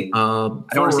 and they. I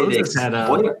don't want to say they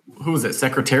exploit it. Who was it?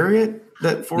 Secretariat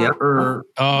that for? Yep. Or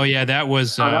oh yeah, that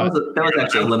was. That was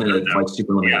actually limited, like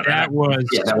super limited. That was.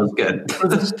 Yeah, that was good.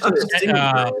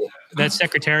 That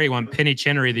Secretariat one, Penny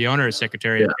Chinnery, the owner of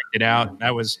Secretariat, picked it out.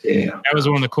 That was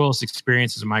one of the coolest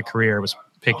experiences of my career. Was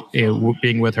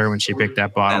being with her when she picked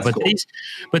that bottle. That's cool.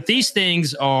 But these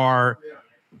things are,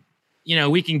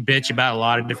 we can bitch about a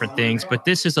lot of different things, but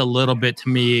this is a little bit to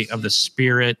me of the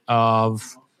spirit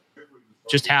of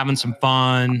just having some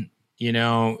fun.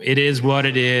 It is what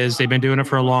it is. They've been doing it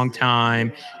for a long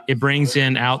time. It brings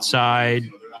in outsiders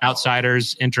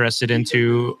interested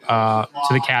into to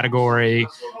the category.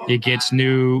 It gets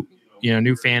new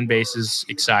fan bases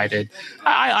excited.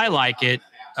 I like it.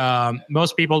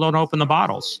 Most people don't open the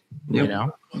bottles,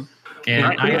 and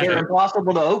they're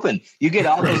impossible to open. You get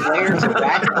all those layers of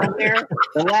wax on there.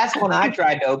 The last one I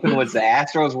tried to open was the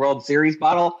Astros World Series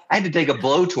bottle. I had to take a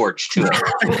blowtorch to it.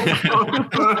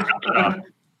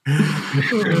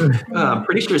 I'm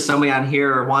pretty sure somebody on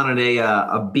here wanted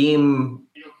a Beam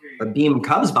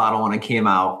Cubs bottle when it came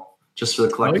out. Just for the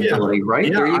collectability, right?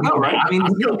 Yeah, there you go, right? I mean,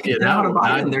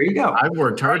 there you go. I've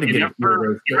worked hard to get it.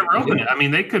 I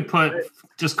mean, they could put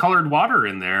just colored water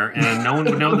in there, and no one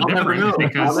would know the difference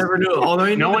because I'll never know.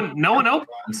 Although no one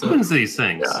opens these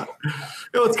things. Yeah.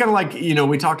 It's kind of like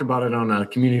we talked about it on a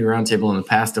community roundtable in the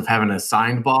past of having a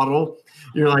signed bottle.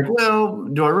 You're like, well,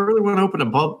 do I really want to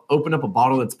open up a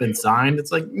bottle that's been signed?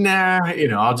 It's like, nah,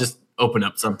 I'll just open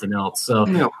up something else. So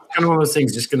kind of one of those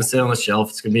things just going to sit on the shelf.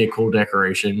 It's going to be a cool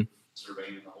decoration.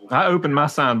 I open my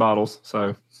signed bottles,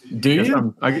 so do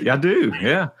you? I do,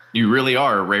 yeah. You really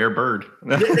are a rare bird.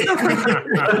 It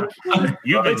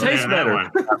tastes better.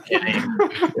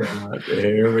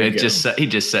 He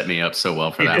just set me up so well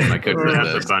for that one. I couldn't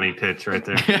resist. That's a funny pitch right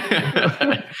there.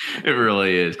 It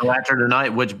really is. So after tonight,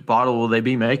 which bottle will they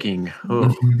be making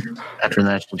after the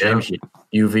national championship?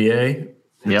 UVA,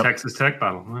 Texas Tech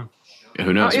bottle. Wow.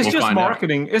 Who knows? It's just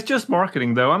marketing. It's just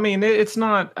marketing, though. I mean, it's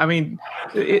not. I mean,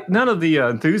 none of the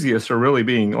enthusiasts are really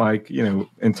being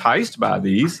enticed by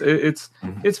these. It's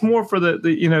more for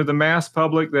the mass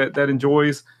public that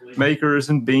enjoys Makers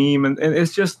and Beam, and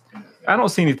it's just. I don't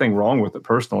see anything wrong with it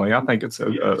personally. I think it's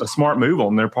a smart move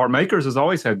on their part. Makers has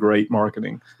always had great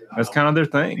marketing. That's kind of their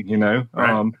thing,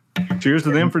 Right. Cheers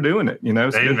to them for doing it. They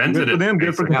invented it. For them,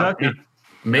 good for Kentucky. Yeah.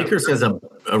 Makers has a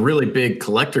really big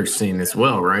collector scene as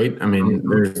well, right? I mean,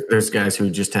 there's guys who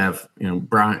just have,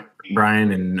 Brian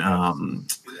and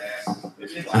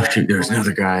there's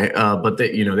another guy, but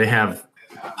they have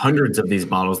hundreds of these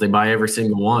bottles. They buy every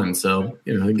single one, so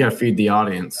they got to feed the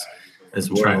audience. as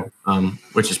well,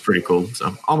 which is pretty cool.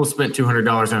 So almost spent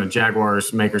 $200 on a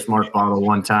Jaguars Maker's Mark bottle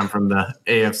one time from the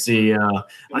AFC. I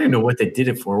don't even know what they did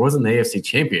it for. It wasn't the AFC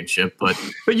Championship, but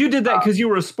you did that because you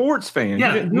were a sports fan.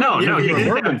 Yeah, he did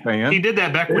that. Fan. He did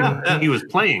that back when he was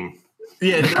playing.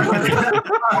 Yeah,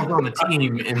 I was on the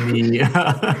team, and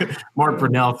the Mark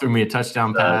Brunell threw me a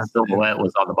touchdown pass. Silhouette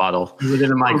was on the bottle.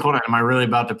 Then I'm like, hold on, am I really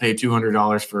about to pay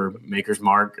 $200 for Maker's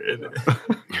Mark?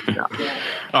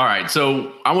 All right,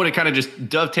 so I want to kind of just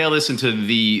dovetail this into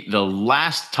the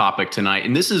last topic tonight,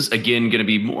 and this is again going to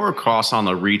be more across on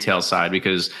the retail side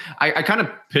because I kind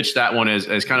of pitched that one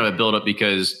as kind of a buildup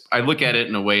because I look at it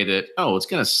in a way that it's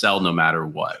going to sell no matter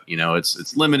what.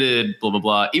 It's limited, blah blah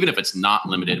blah. Even if it's not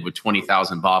limited with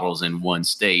 20,000 bottles in one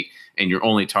state, and you're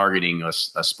only targeting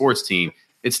a sports team,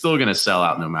 it's still going to sell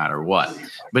out no matter what.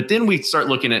 But then we start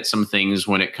looking at some things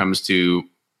when it comes to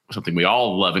something we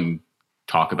all love and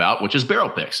talk about, which is barrel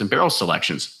picks and barrel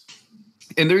selections.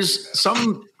 And there's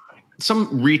some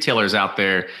retailers out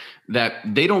there that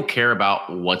they don't care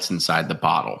about what's inside the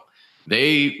bottle.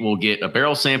 They will get a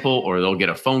barrel sample or they'll get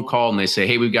a phone call and they say,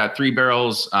 hey, we've got 3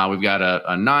 barrels. We've got a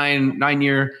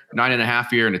 9-year,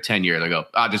 9.5 year, and a 10-year. They go,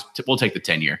 we'll take the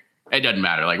 10-year. It doesn't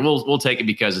matter. Like we'll take it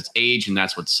because it's age and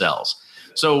that's what sells.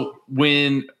 So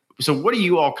what do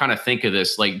you all kind of think of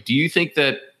this? Like, do you think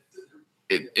that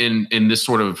in this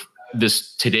sort of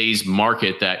this today's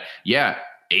market that,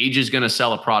 age is going to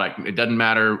sell a product. It doesn't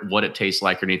matter what it tastes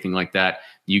like or anything like that.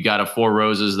 You got a Four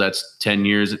Roses that's 10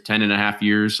 and a half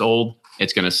years old.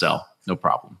 It's going to sell. No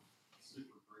problem.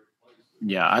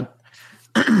 Yeah.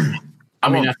 I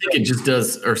mean, I think it just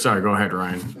does. Or sorry, go ahead,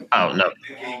 Ryan. Oh, no.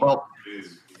 Well,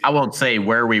 I won't say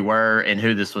where we were and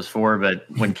who this was for, but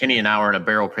when Kenny and I were in a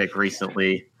barrel pick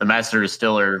recently, the master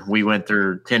distiller, we went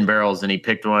through 10 barrels and he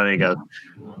picked one and he goes,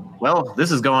 well,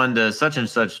 this is going to such and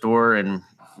such store. And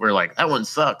we're like, that one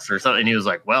sucks or something. And he was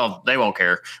like, well, they won't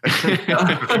care.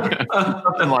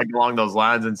 Something like along those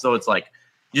lines. And so it's like,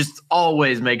 just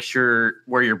always make sure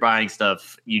where you're buying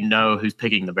stuff, who's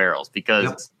picking the barrels,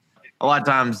 because a lot of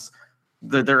times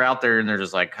they're out there and they're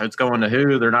just like, it's going to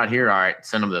who? They're not here. All right,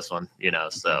 send them this one,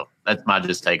 so that's my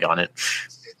just take on it.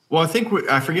 Well, I think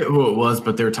I forget who it was,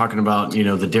 but they were talking about,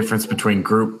 the difference between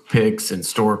group picks and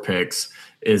store picks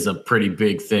is a pretty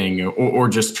big thing, or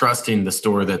just trusting the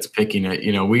store that's picking it.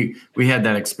 We had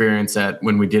that experience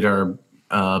when we did our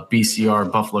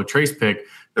BCR Buffalo Trace pick.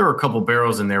 There were a couple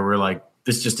barrels in there. We're like,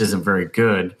 this just isn't very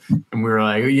good. And we were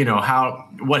like,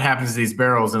 what happens to these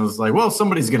barrels? And it was like, well,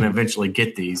 somebody's going to eventually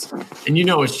get these. And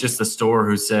it's just the store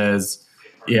who says,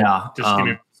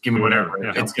 just give me whatever.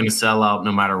 Yeah. It's going to sell out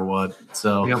no matter what.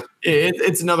 So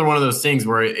it's another one of those things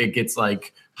where it gets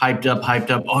like hyped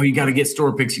up. Oh, you got to get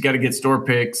store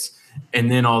picks. And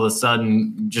then all of a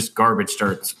sudden just garbage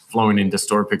starts flowing into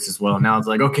store picks as well. And now it's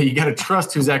like, okay, you got to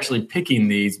trust who's actually picking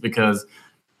these, because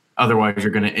otherwise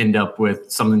you're going to end up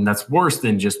with something that's worse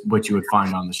than just what you would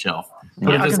find on the shelf.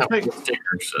 But it does have a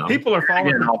sticker, so. People are falling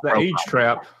into the age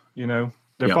trap,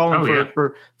 They're falling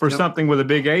for something with a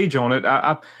big age on it.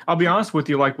 I'll be honest with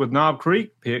you, like with Knob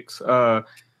Creek picks, the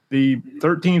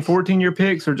 13, 14-year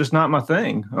picks are just not my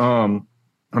thing.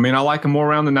 I like them more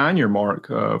around the 9-year mark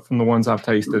from the ones I've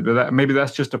tasted. But maybe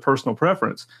that's just a personal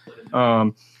preference.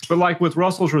 But like with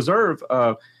Russell's Reserve,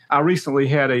 I recently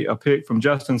had a pick from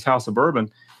Justin's House of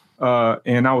Bourbon,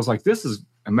 and I was like, this is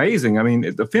amazing. I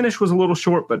mean, the finish was a little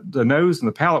short, but the nose and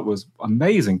the palate was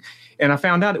amazing. And I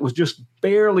found out it was just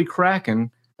barely cracking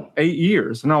 8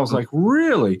 years. And I was like,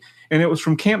 really? And it was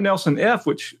from Camp Nelson F,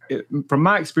 which from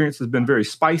my experience has been very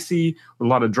spicy, with a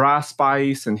lot of dry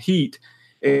spice and heat.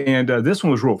 And this one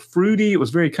was real fruity. It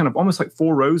was very kind of almost like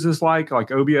Four Roses, like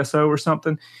OBSO or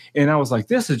something. And I was like,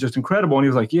 this is just incredible. And he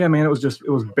was like, yeah, man, it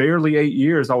was barely 8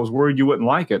 years. I was worried you wouldn't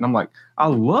like it. And I'm like, I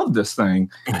love this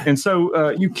thing. And so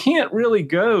you can't really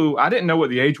go, I didn't know what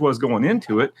the age was going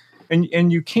into it.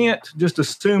 And you can't just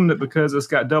assume that because it's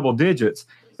got double digits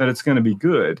that it's going to be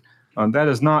good. That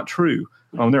is not true.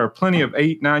 There are plenty of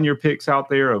 8, 9-year picks out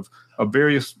there of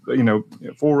various,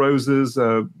 Four Roses,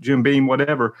 Jim Beam,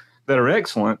 whatever, that are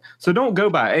excellent. So don't go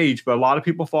by age, but a lot of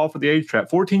people fall for the age trap.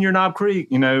 14-year Knob Creek,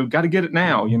 got to get it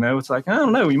now. It's like, I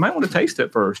don't know. You might want to taste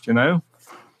it first,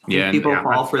 Yeah, people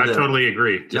fall for I totally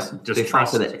agree. Just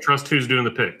trust who's doing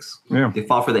the picks. Yeah, they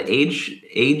fall for the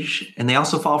age, and they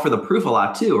also fall for the proof a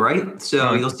lot too, right?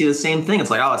 So you'll see the same thing. It's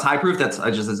like, oh, it's high proof.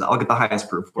 I'll get the highest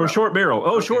proof. Or short barrel.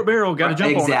 Oh, short barrel. Got to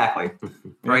jump on it. Exactly.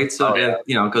 Right. So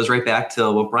it goes right back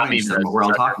to what Brian said. What we're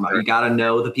all talking about. You got to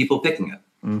know the people picking it,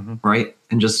 right?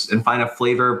 And find a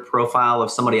flavor profile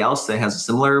of somebody else that has a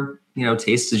similar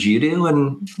taste as you do,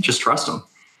 and just trust them.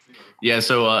 Yeah,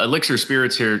 so Elixir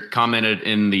Spirits here commented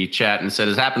in the chat and said,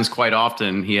 it happens quite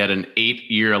often. He had an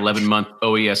 8-year, 11-month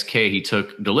OESK he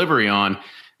took delivery on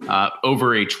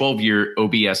over a 12-year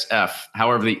OBSF.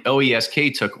 However, the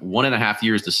OESK took 1.5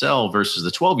 years to sell versus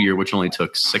the 12-year, which only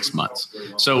took 6 months.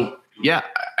 So, yeah,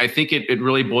 I think it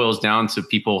really boils down to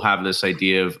people have this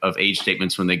idea of age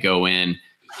statements when they go in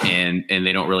and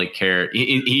they don't really care.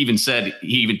 He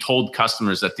even told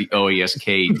customers that the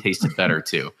OESK tasted better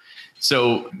too.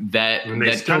 So that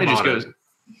kind of just goes,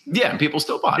 yeah, people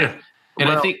still bought it.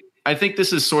 And I think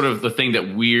this is sort of the thing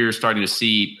that we're starting to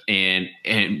see,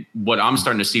 and what I'm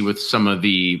starting to see with some of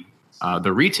the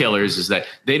retailers is that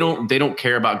they don't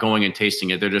care about going and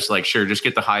tasting it. They're just like, sure, just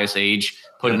get the highest age,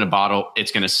 put it in a bottle.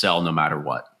 It's going to sell no matter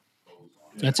what.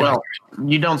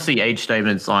 You don't see age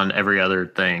statements on every other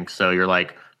thing, so you're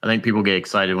like, I think people get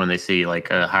excited when they see like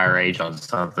a higher age on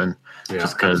something,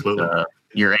 just because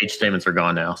your age statements are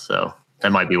gone now. So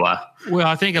that might be why. Well,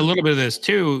 I think a little bit of this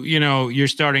too, you're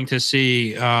starting to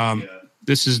see,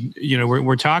 this is,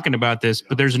 we're talking about this,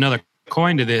 but there's another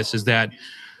coin to this, is that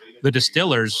the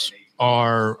distillers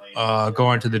are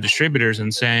going to the distributors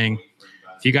and saying,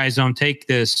 if you guys don't take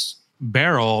this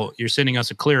barrel, you're sending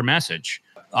us a clear message.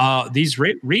 These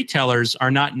retailers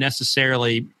are not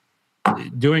necessarily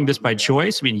doing this by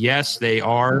choice. I mean, yes, they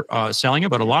are selling it,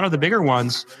 but a lot of the bigger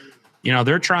ones,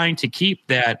 they're trying to keep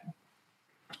that.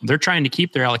 They're trying to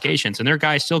keep their allocations, and their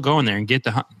guys still go in there and get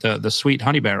the sweet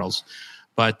honey barrels,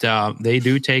 but they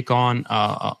do take on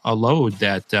a load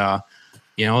that that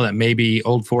maybe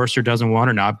Old Forester doesn't want,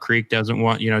 or Knob Creek doesn't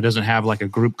want. Doesn't have like a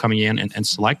group coming in and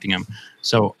selecting them.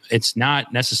 So it's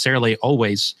not necessarily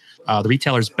always the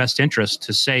retailer's best interest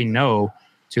to say no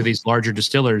to these larger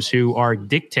distillers who are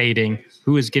dictating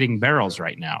who is getting barrels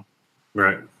right now.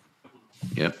 Right.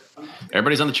 Yep.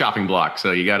 Everybody's on the chopping block,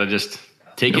 so you got to just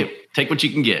take what you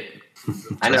can get.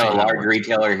 I know a large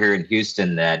retailer here in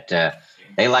Houston that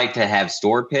they like to have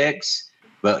store picks,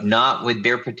 but not with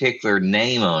their particular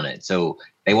name on it. So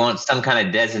they want some kind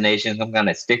of designation, some kind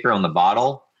of sticker on the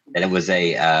bottle that it was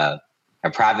a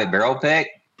private barrel pick.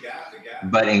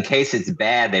 But in case it's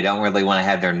bad, they don't really want to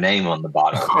have their name on the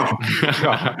bottle.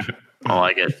 I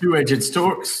like it. Two-edged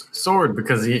sword,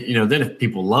 because then if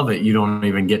people love it, you don't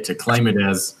even get to claim it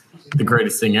as the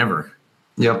greatest thing ever.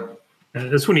 Yep.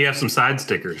 That's when you have some side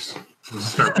stickers.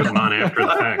 Just start putting them on after the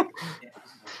fact.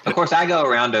 Of course, I go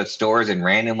around to stores and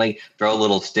randomly throw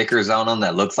little stickers on them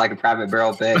that looks like a private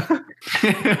barrel pick.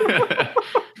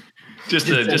 Just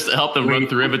to help them run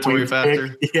through inventory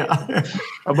faster. Yeah.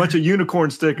 A bunch of unicorn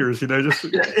stickers, this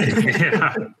is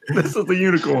the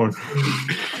unicorn.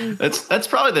 That's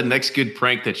probably the next good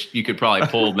prank that you could probably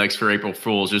pull next for April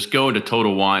Fools. Just go into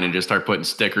Total Wine and just start putting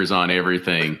stickers on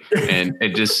everything and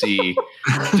just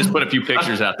put a few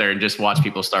pictures out there and just watch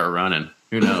people start running.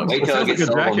 Who knows? Wait till it gets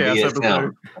sold on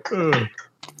DSM.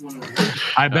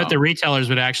 I bet the retailers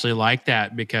would actually like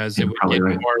that, because it would get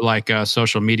more like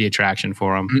social media traction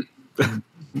for them.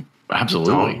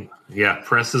 Absolutely. Yeah,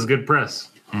 press is good press.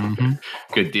 Mm-hmm.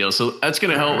 Good deal. So that's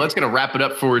going to help. That's going to wrap it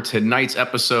up for tonight's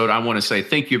episode. I want to say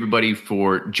thank you, everybody,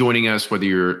 for joining us, whether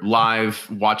you're live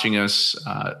watching us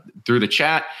through the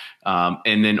chat.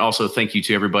 And then also thank you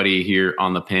to everybody here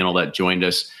on the panel that joined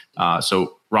us.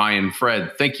 So Ryan,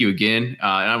 Fred, thank you again.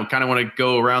 And I kind of want to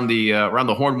go around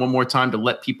the horn one more time to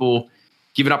let people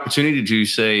give an opportunity to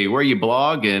say where you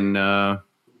blog and kind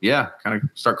of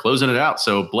start closing it out.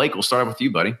 So Blake, we'll start with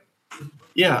you, buddy.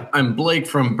 Yeah, I'm Blake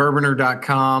from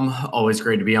Bourboner.com. Always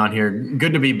great to be on here.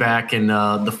 Good to be back in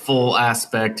the full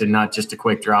aspect and not just a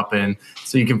quick drop in.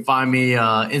 So you can find me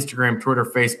Instagram, Twitter,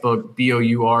 Facebook,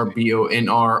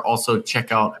 BOURBONR. Also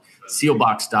check out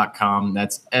Seelbachs.com.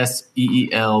 That's SEELBACHS.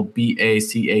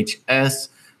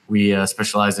 We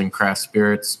specialize in craft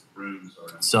spirits.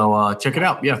 So check it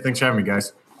out. Yeah, thanks for having me,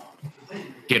 guys.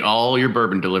 Get all your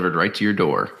bourbon delivered right to your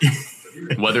door.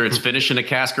 Whether it's finished in a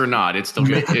cask or not, it still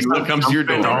comes to your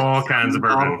door. All kinds of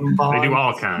bourbon. They do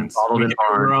all kinds.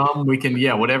 Rum, we can,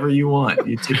 whatever you want.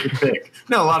 You take your pick.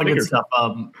 No, a lot of good stuff.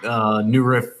 New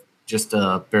Riff just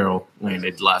barrel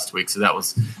landed last week, so that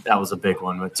was a big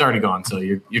one. But it's already gone, so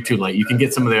you're too late. You can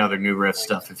get some of the other New Riff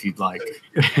stuff if you'd like.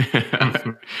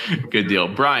 Good deal.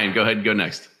 Brian, go ahead and go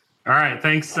next. All right.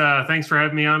 Thanks for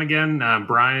having me on again. I'm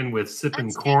Brian with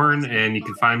Sippin' Corn, and you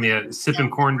can find me at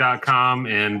sippincorn.com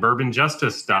and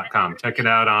bourbonjustice.com. Check it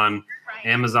out on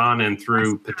Amazon and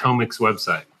through Potomac's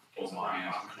website.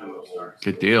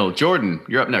 Good deal. Jordan,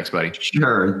 you're up next, buddy.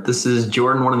 Sure. This is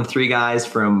Jordan, one of the three guys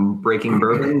from Breaking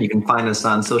Bourbon. You can find us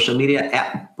on social media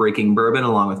at Breaking Bourbon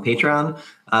along with Patreon.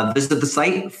 Visit the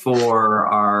site for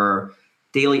our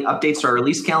daily updates to our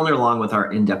release calendar along with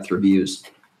our in-depth reviews.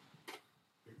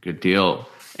 Good deal.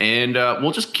 And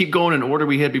we'll just keep going in order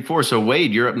we had before. So,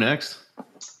 Wade, you're up next.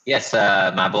 Yes,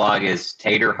 my blog is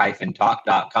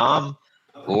tater-talk.com.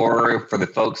 Or for the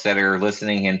folks that are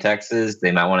listening in Texas,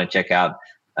 they might want to check out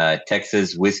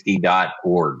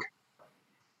texaswhiskey.org.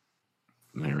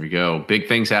 There we go. Big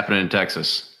things happening in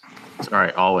Texas. All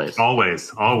right, always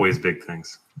big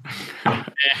things.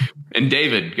 And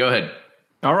David, go ahead.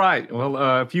 All right.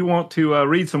 Well, if you want to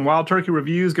read some Wild Turkey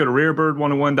reviews, go to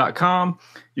rarebird101.com.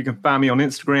 You can find me on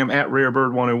Instagram at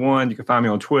rarebird101. You can find me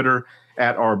on Twitter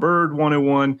at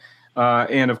rbird101.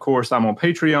 And, of course, I'm on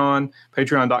Patreon,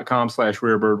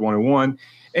 patreon.com/rarebird101.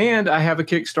 And I have a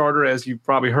Kickstarter, as you've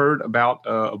probably heard, about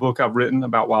a book I've written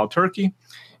about wild turkey.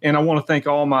 And I want to thank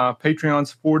all my Patreon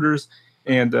supporters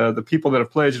and the people that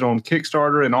have pledged on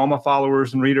Kickstarter and all my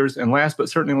followers and readers. And last but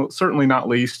certainly not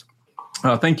least,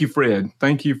 thank you, Fred.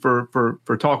 Thank you for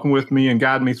talking with me and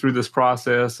guiding me through this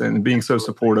process and being so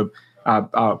supportive. I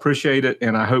appreciate it,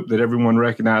 and I hope that everyone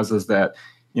recognizes that,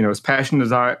 as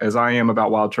passionate as I am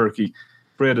about wild turkey,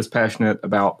 Fred is passionate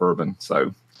about bourbon.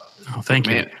 So, thank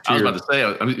you. Man, I was about to say,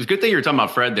 it's a good thing you were talking about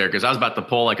Fred there, because I was about to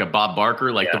pull like a Bob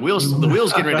Barker, like the wheels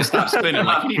getting ready to stop spinning.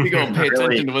 Like, you need to go and pay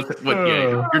attention to what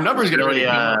your numbers getting ready to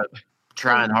come up.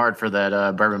 Trying hard for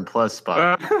that Bourbon Plus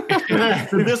spot.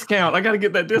 The discount. I got to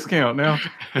get that discount now.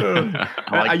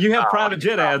 You have private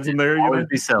jet ads in there. You would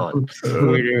be selling.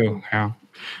 We do. Yeah.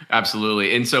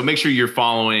 Absolutely. And so make sure you're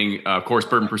following, of course,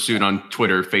 Bourbon Pursuit on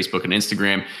Twitter, Facebook, and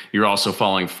Instagram. You're also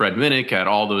following Fred Minnick at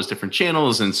all those different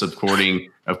channels and supporting,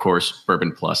 of course,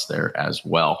 Bourbon Plus there as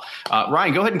well.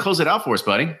 Ryan, go ahead and close it out for us,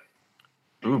 buddy.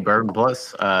 Ooh, Bourbon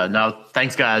Plus. No,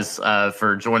 thanks, guys,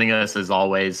 for joining us as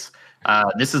always.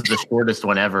 This is the shortest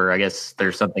one ever. I guess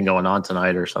there's something going on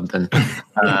tonight or something.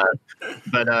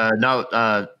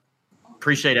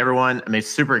 Appreciate everyone. I mean,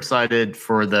 super excited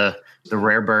for the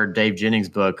Rare Bird Dave Jennings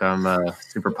book. I'm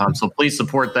super pumped. So please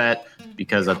support that,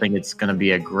 because I think it's going to be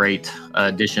a great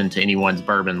addition to anyone's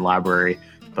bourbon library.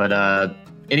 But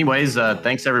anyways,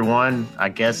 thanks, everyone. I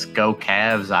guess go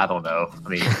Cavs. I don't know. I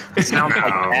mean, it sounds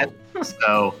like that.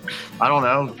 So I don't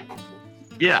know.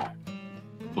 Yeah.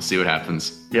 We'll see what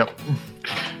happens. Yep.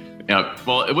 Yeah.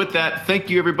 Well, with that, thank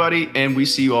you, everybody, and we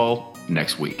see you all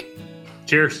next week.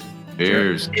 Cheers.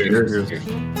 Cheers.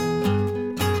 Cheers.